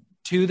sense. Like,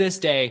 to this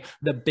day,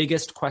 the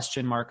biggest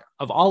question mark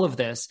of all of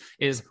this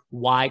is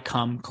why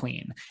come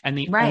clean? And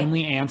the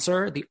only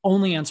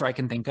answer I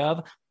can think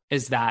of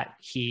is that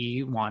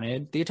he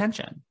wanted the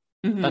attention.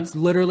 That's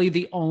literally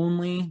the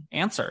only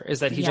answer,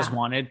 is that he just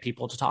wanted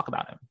people to talk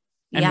about him.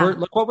 And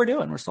look what we're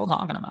doing. We're still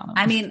talking about him.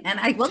 I mean, and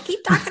I will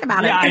keep talking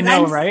about it. I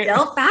know, right?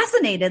 Still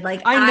fascinated.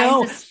 Like, I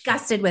know. I'm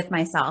disgusted with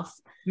myself.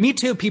 Me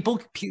too. People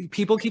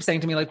keep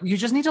saying to me, like, you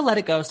just need to let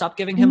it go. Stop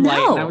giving him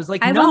light. And I was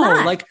like, I no, will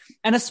not. like,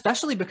 and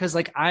especially because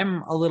like,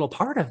 I'm a little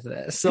part of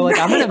this. So like,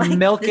 I'm going to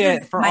milk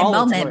it for my all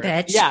moment, it's worth.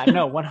 bitch. Yeah,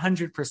 no,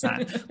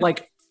 100%.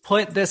 Like,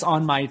 put this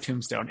on my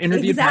tombstone.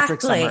 Interviewed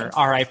Patrick Summer,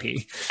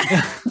 RIP.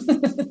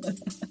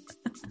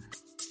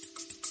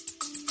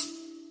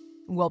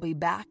 We'll be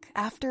back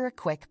after a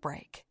quick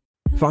break.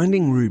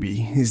 Finding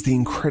Ruby is the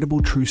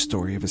incredible true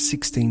story of a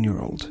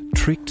 16-year-old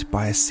tricked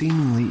by a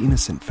seemingly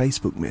innocent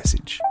Facebook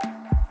message.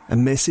 A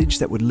message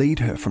that would lead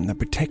her from the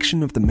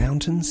protection of the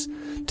mountains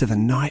to the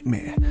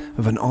nightmare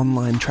of an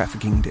online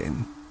trafficking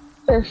den.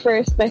 Her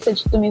first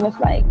message to me was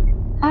like,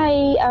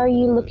 "Hi, are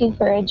you looking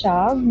for a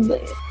job?"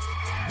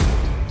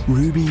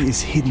 Ruby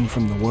is hidden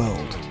from the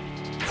world,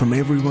 from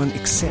everyone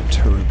except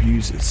her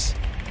abusers.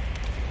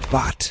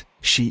 But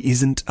she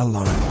isn't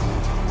alone.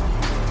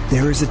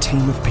 There is a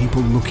team of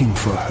people looking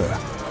for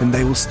her, and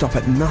they will stop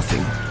at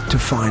nothing to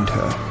find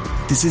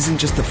her. This isn't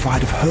just the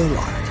fight of her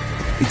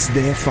life, it's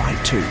their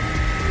fight too.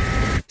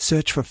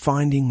 Search for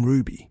Finding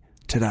Ruby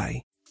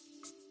today.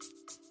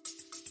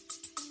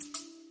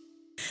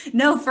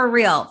 No, for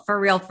real.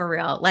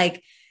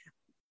 Like,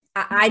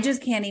 I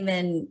just can't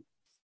even,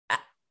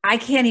 I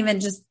can't even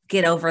just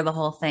get over the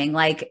whole thing.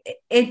 Like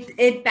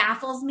it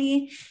baffles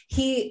me.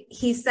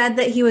 He said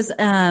that he was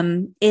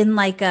in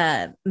like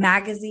a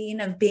magazine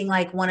of being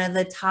like one of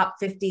the top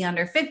 50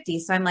 under 50.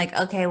 So I'm like,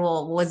 okay,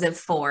 well, was it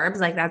Forbes?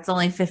 Like that's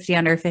only 50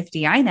 under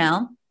 50 I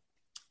know.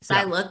 So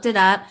I looked it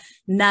up.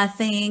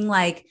 Nothing.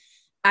 Like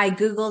I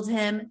Googled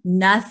him,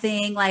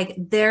 nothing. Like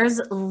there's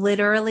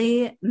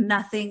literally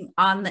nothing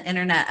on the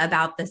internet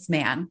about this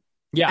man.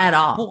 Yeah, at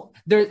all. Well,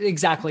 there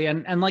exactly.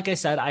 And like I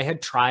said, I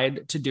had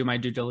tried to do my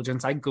due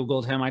diligence. I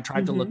Googled him. I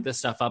tried to look this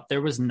stuff up.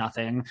 There was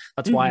nothing.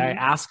 That's why I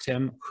asked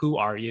him, who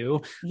are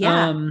you?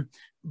 Yeah.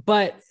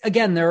 But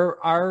again, there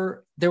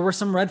were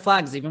some red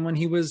flags, even when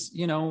he was,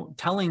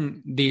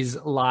 telling these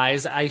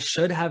lies. I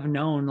should have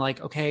known,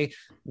 like, okay,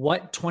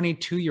 what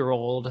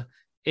 22-year-old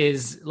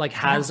is like,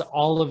 has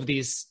all of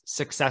these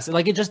successes.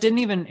 Like it didn't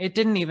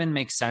even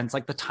make sense.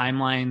 Like the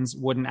timelines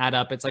wouldn't add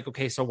up. It's like,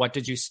 okay, so what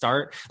did you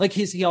start? Like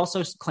he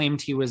also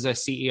claimed he was a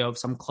CEO of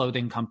some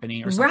clothing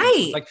company or something.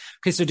 Right. Like,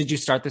 okay, so did you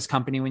start this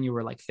company when you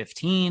were like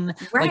 15?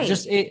 Right.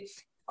 Like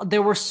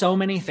there were so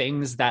many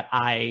things that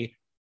I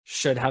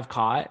should have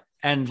caught.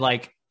 And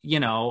like,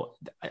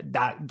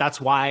 that's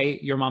why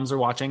your moms are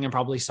watching and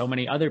probably so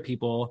many other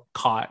people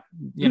caught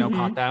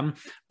them.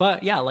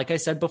 But yeah, like I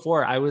said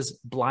before, I was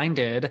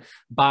blinded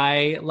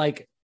by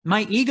like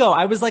my ego.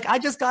 I was like, I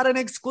just got an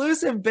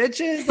exclusive,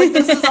 bitches. Like,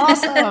 this is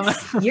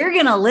awesome. You're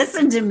going to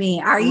listen to me.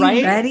 Are you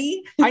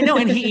ready? I know.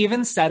 And he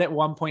even said at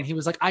one point, he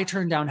was like, I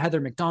turned down Heather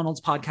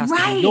McDonald's podcast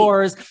to be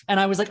yours. And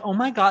I was like, oh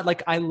my God,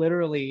 like I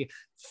literally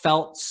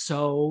felt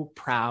so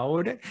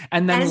proud.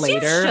 And then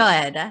later,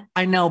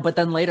 I know, but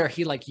then later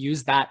he like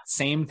used that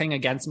same thing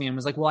against me and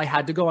was like, well, I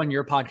had to go on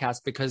your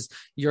podcast because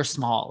you're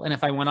small. And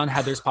if I went on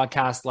Heather's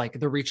podcast, like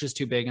the reach is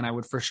too big and I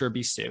would for sure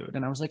be sued.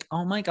 And I was like,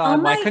 oh my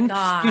God, why couldn't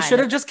you should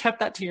have just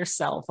kept that to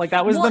yourself? Like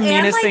that was the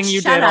meanest thing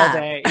you did all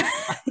day.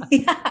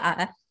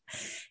 Yeah.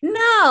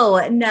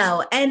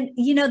 No. And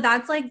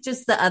that's like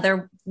just the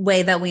other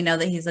way that we know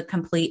that he's a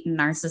complete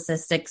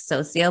narcissistic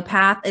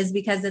sociopath is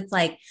because it's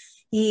like,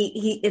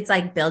 it's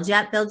like build you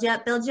up.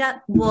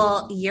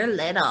 Well, you're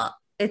little.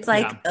 It's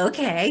like,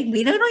 okay,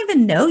 we don't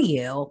even know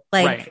you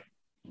like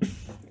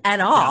at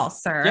all,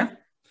 sir.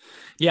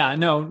 Yeah,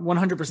 no,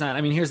 100%.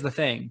 I mean, here's the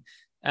thing.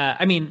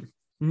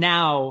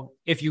 Now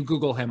if you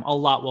Google him, a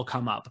lot will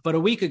come up. But a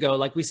week ago,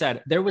 like we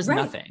said, there was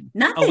nothing.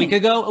 A week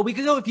ago,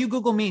 if you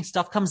Google me,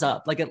 stuff comes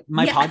up. Like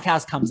my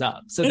podcast comes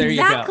up. So there you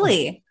go.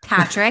 Exactly.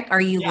 Patrick,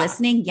 are you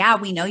listening? Yeah,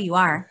 we know you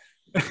are.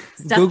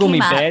 Stuff Google me,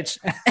 up. bitch.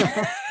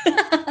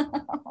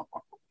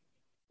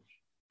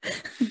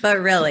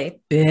 But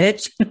really,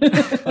 bitch.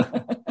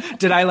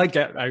 Did I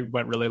I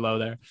went really low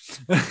there.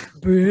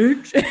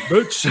 Bitch.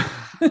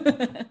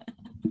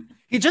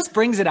 He just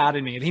brings it out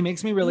in me. He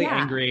makes me really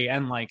angry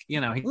and like, he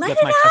Let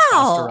gets my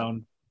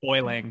testosterone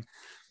boiling.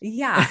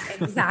 Yeah,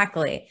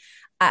 exactly.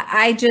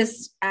 I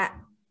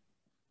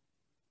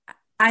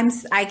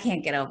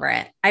can't get over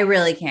it. I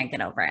really can't get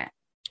over it.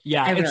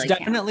 Yeah, it's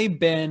definitely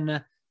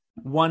been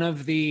one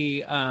of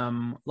the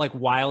like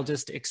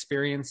wildest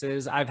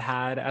experiences I've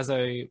had as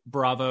a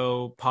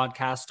Bravo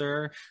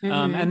podcaster.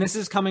 And this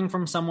is coming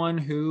from someone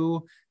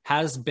who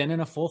has been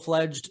in a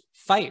full-fledged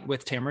fight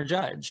with Tamra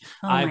Judge.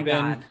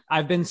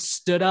 I've been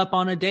stood up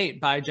on a date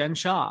by Jen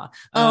Shah.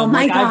 Oh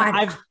my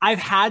God. I've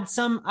had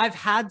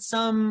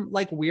some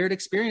like weird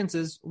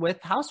experiences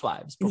with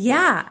housewives before.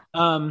 Yeah.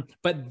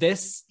 But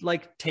this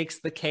like takes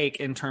the cake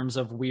in terms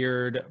of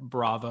weird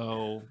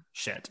Bravo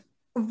shit.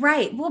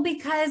 Right. Well,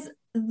 because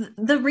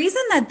the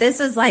reason that this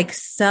is like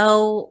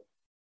so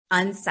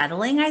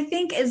unsettling, I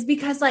think, is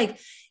because like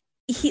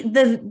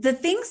the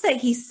things that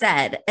he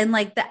said and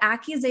like the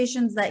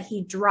accusations that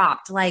he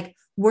dropped, like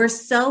were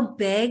so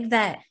big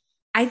that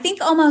I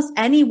think almost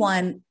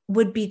anyone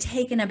would be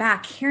taken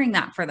aback hearing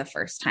that for the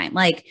first time.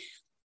 Like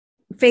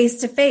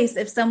face to face,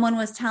 if someone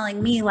was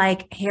telling me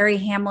like Harry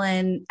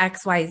Hamlin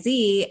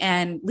XYZ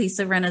and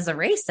Lisa Rinna's a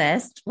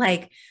racist,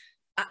 like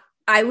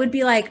I would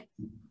be like,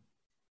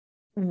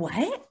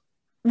 what?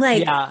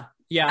 Like, yeah.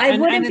 I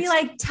wouldn't be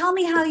like, tell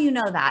me how you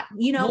know that,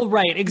 well,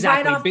 right.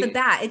 Exactly. Right off the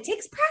bat. It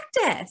takes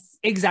practice.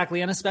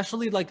 Exactly. And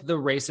especially like the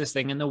racist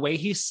thing and the way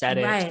he said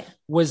it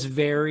was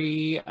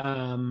very,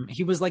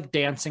 he was like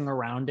dancing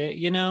around it,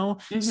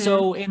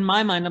 So in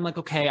my mind, I'm like,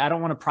 okay, I don't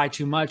want to pry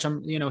too much.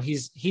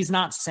 He's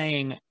not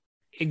saying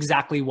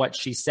exactly what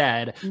she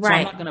said. So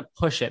I'm not going to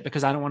push it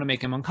because I don't want to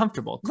make him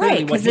uncomfortable.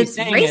 Clearly, because it's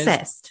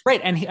racist.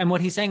 And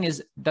what he's saying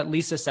is that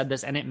Lisa said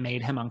this and it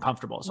made him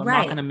uncomfortable. So I'm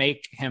not going to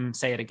make him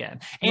say it again.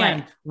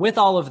 And with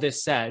all of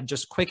this said,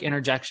 just quick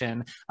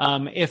interjection.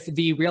 If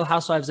the Real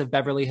Housewives of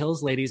Beverly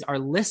Hills ladies are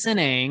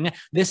listening,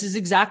 this is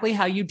exactly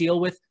how you deal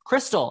with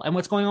Crystal and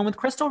what's going on with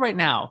Crystal right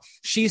now.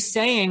 She's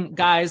saying,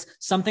 guys,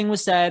 something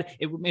was said.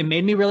 It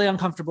made me really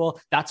uncomfortable.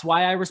 That's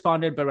why I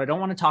responded, but I don't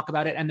want to talk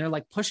about it. And they're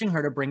like pushing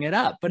her to bring it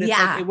up. But it's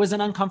like, it was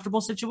an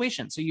uncomfortable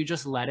situation. So you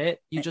just let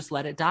it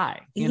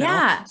die. You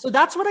know? So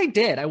that's what I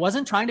did. I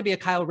wasn't trying to be a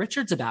Kyle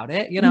Richards about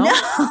it, No,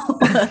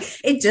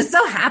 it just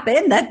so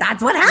happened that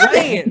that's what happened.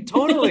 Right,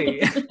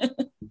 totally.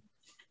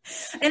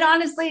 And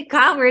honestly,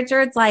 Kyle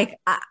Richards, like,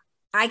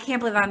 I can't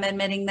believe I'm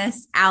admitting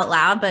this out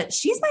loud, but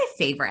she's my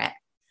favorite.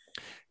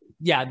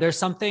 Yeah, there's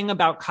something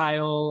about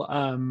Kyle.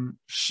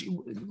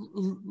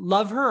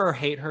 Love her or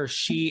hate her,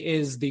 she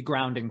is the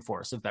grounding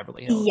force of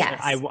Beverly Hills.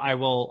 Yes. I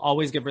will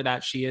always give her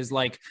that. She is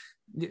like,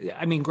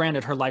 I mean,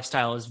 granted, her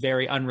lifestyle is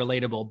very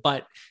unrelatable,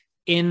 but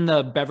in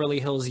the Beverly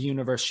Hills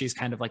universe, she's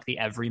kind of like the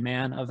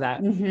everyman of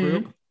that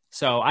group.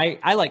 So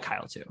I like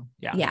Kyle too.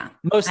 Yeah.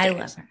 Most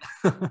days.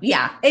 I love her.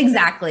 Yeah,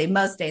 exactly.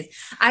 Most days.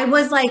 I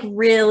was like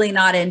really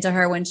not into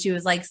her when she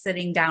was like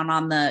sitting down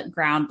on the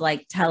ground,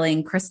 like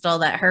telling Crystal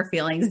that her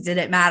feelings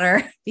didn't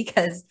matter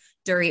because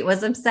Dorit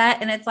was upset.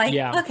 And it's like,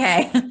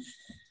 okay.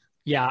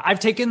 Yeah. I've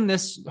taken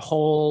this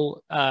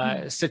whole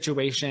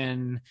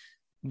situation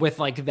with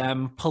like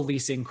them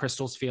policing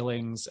Crystal's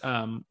feelings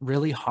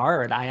really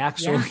hard. I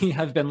actually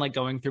have been like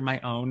going through my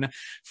own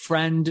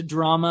friend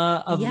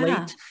drama of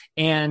late.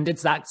 And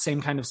it's that same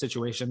kind of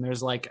situation.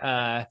 There's like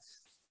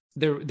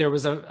there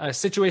was a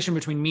situation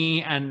between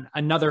me and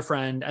another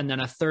friend, and then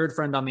a third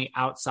friend on the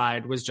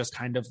outside was just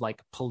kind of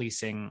like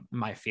policing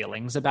my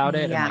feelings about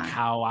it and like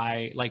how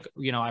I like,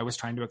 I was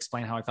trying to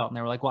explain how I felt and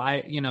they were like,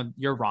 well,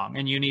 you're wrong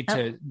and you need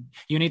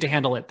to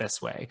handle it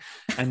this way.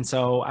 And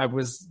so I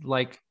was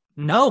like,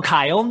 no,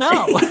 Kyle,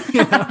 no.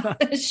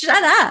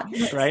 Shut up.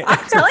 Right.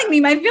 Stop telling me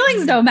my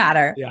feelings don't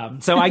matter. Yeah.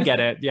 So I get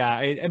it.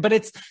 Yeah.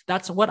 But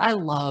that's what I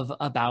love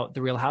about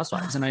the Real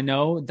Housewives. And I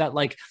know that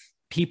like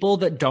people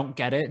that don't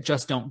get it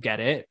just don't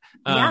get it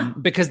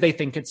because they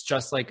think it's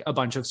just like a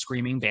bunch of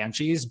screaming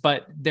banshees.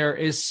 But there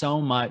is so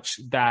much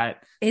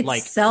that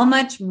it's so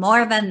much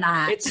more than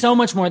that. It's so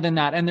much more than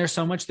that. And there's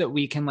so much that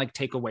we can like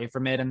take away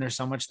from it. And there's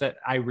so much that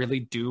I really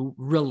do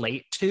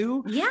relate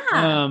to.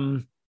 Yeah.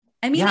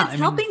 It's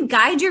helping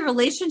guide your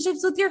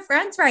relationships with your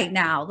friends right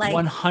now. Like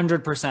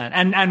 100%.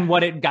 And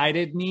what it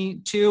guided me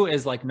to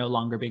is like no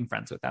longer being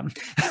friends with them.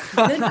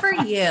 Good for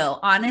you.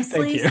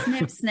 Honestly, you.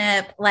 Snip,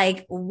 snip.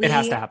 Like it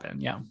has to happen.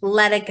 Yeah.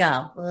 Let it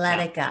go. Let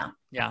it go.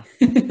 Yeah.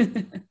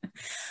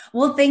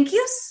 Well, thank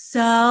you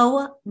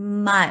so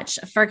much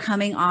for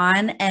coming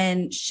on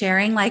and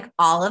sharing like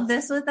all of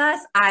this with us.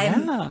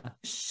 I'm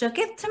shook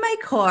it to my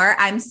core.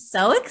 I'm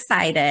so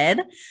excited.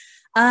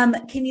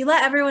 Can you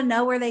let everyone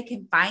know where they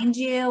can find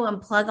you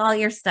and plug all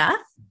your stuff?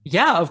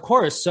 Yeah, of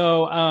course.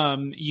 So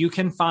you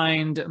can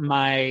find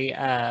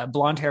my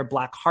Blonde Hair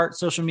Black Heart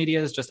social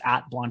media is just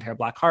at Blonde Hair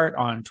Black Heart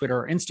on Twitter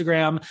or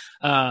Instagram.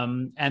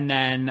 And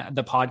then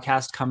the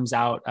podcast comes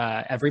out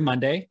every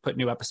Monday, put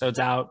new episodes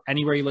out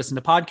anywhere you listen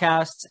to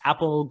podcasts,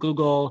 Apple,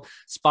 Google,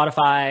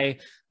 Spotify.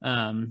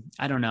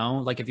 I don't know,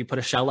 like if you put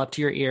a shell up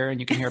to your ear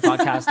and you can hear a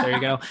podcast, there you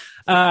go.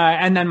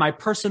 And then my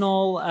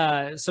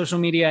personal social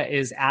media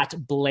is at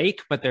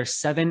Blake, but there's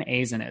 7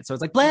 A's in it. So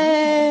it's like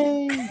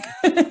Blake.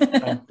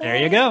 So there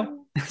you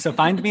go. So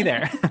find me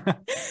there.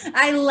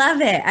 I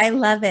love it. I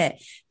love it.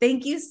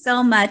 Thank you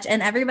so much.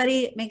 And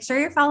everybody make sure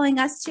you're following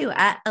us too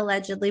at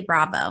Allegedly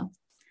Bravo.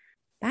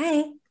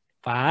 Bye.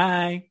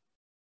 Bye.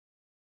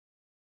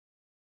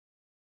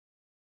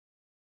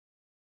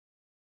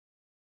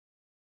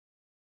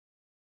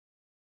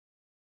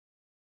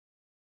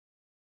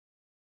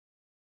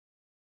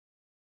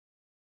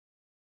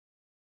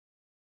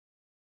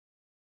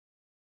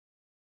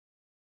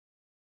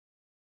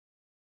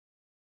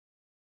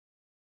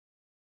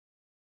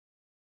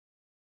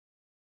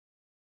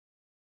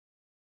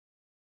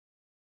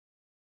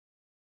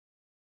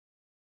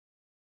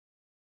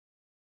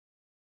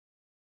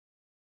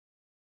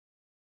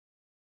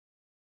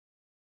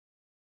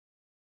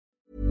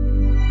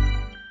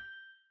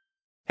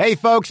 Hey,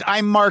 folks,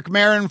 I'm Mark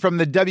Maron from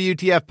the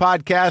WTF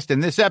Podcast,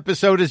 and this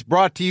episode is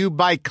brought to you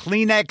by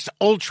Kleenex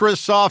Ultra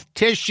Soft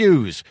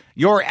Tissues,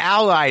 your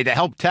ally to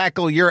help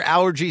tackle your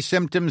allergy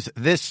symptoms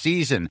this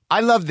season.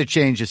 I love the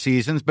change of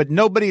seasons, but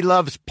nobody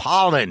loves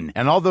pollen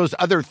and all those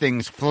other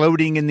things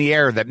floating in the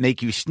air that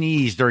make you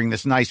sneeze during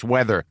this nice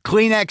weather.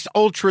 Kleenex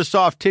Ultra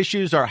Soft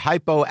Tissues are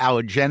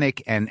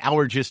hypoallergenic and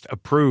allergist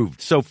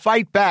approved. So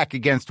fight back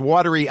against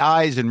watery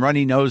eyes and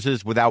runny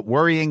noses without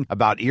worrying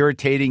about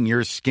irritating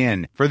your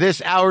skin. For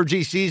this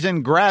allergy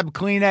season, grab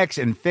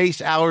Kleenex and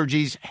face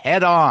allergies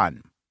head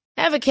on.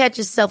 Ever catch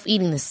yourself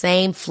eating the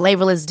same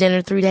flavorless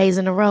dinner 3 days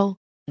in a row?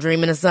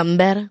 Dreaming of something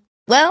better?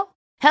 Well,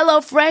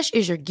 HelloFresh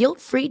is your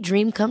guilt-free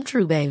dream come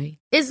true, baby.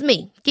 It's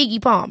me,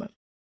 Keke Palmer.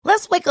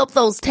 Let's wake up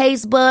those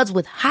taste buds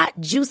with hot,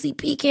 juicy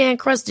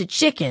pecan-crusted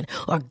chicken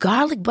or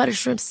garlic butter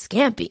shrimp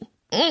scampi.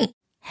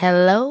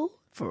 Hello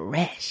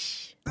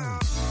Fresh.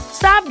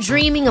 Stop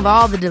dreaming of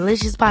all the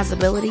delicious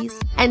possibilities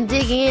and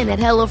dig in at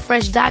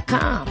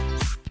HelloFresh.com.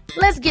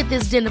 Let's get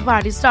this dinner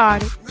party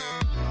started.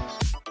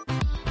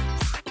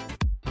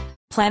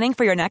 Planning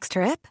for your next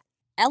trip?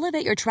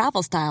 Elevate your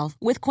travel style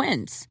with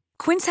Quince.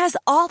 Quince has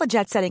all the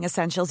jet-setting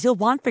essentials you'll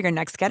want for your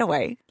next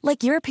getaway,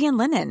 like European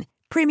linen,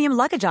 premium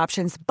luggage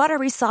options,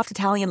 buttery soft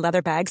Italian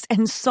leather bags,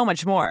 and so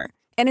much more.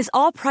 And is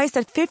all priced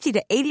at 50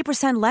 to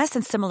 80% less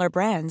than similar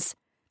brands.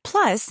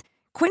 Plus,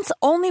 Quince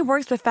only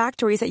works with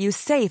factories that use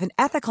safe and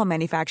ethical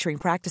manufacturing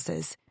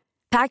practices.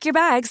 Pack your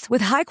bags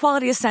with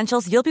high-quality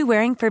essentials you'll be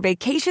wearing for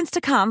vacations to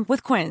come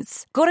with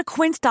Quince. Go to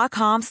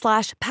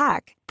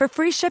quince.com/pack for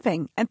free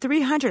shipping and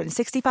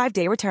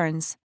 365-day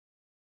returns.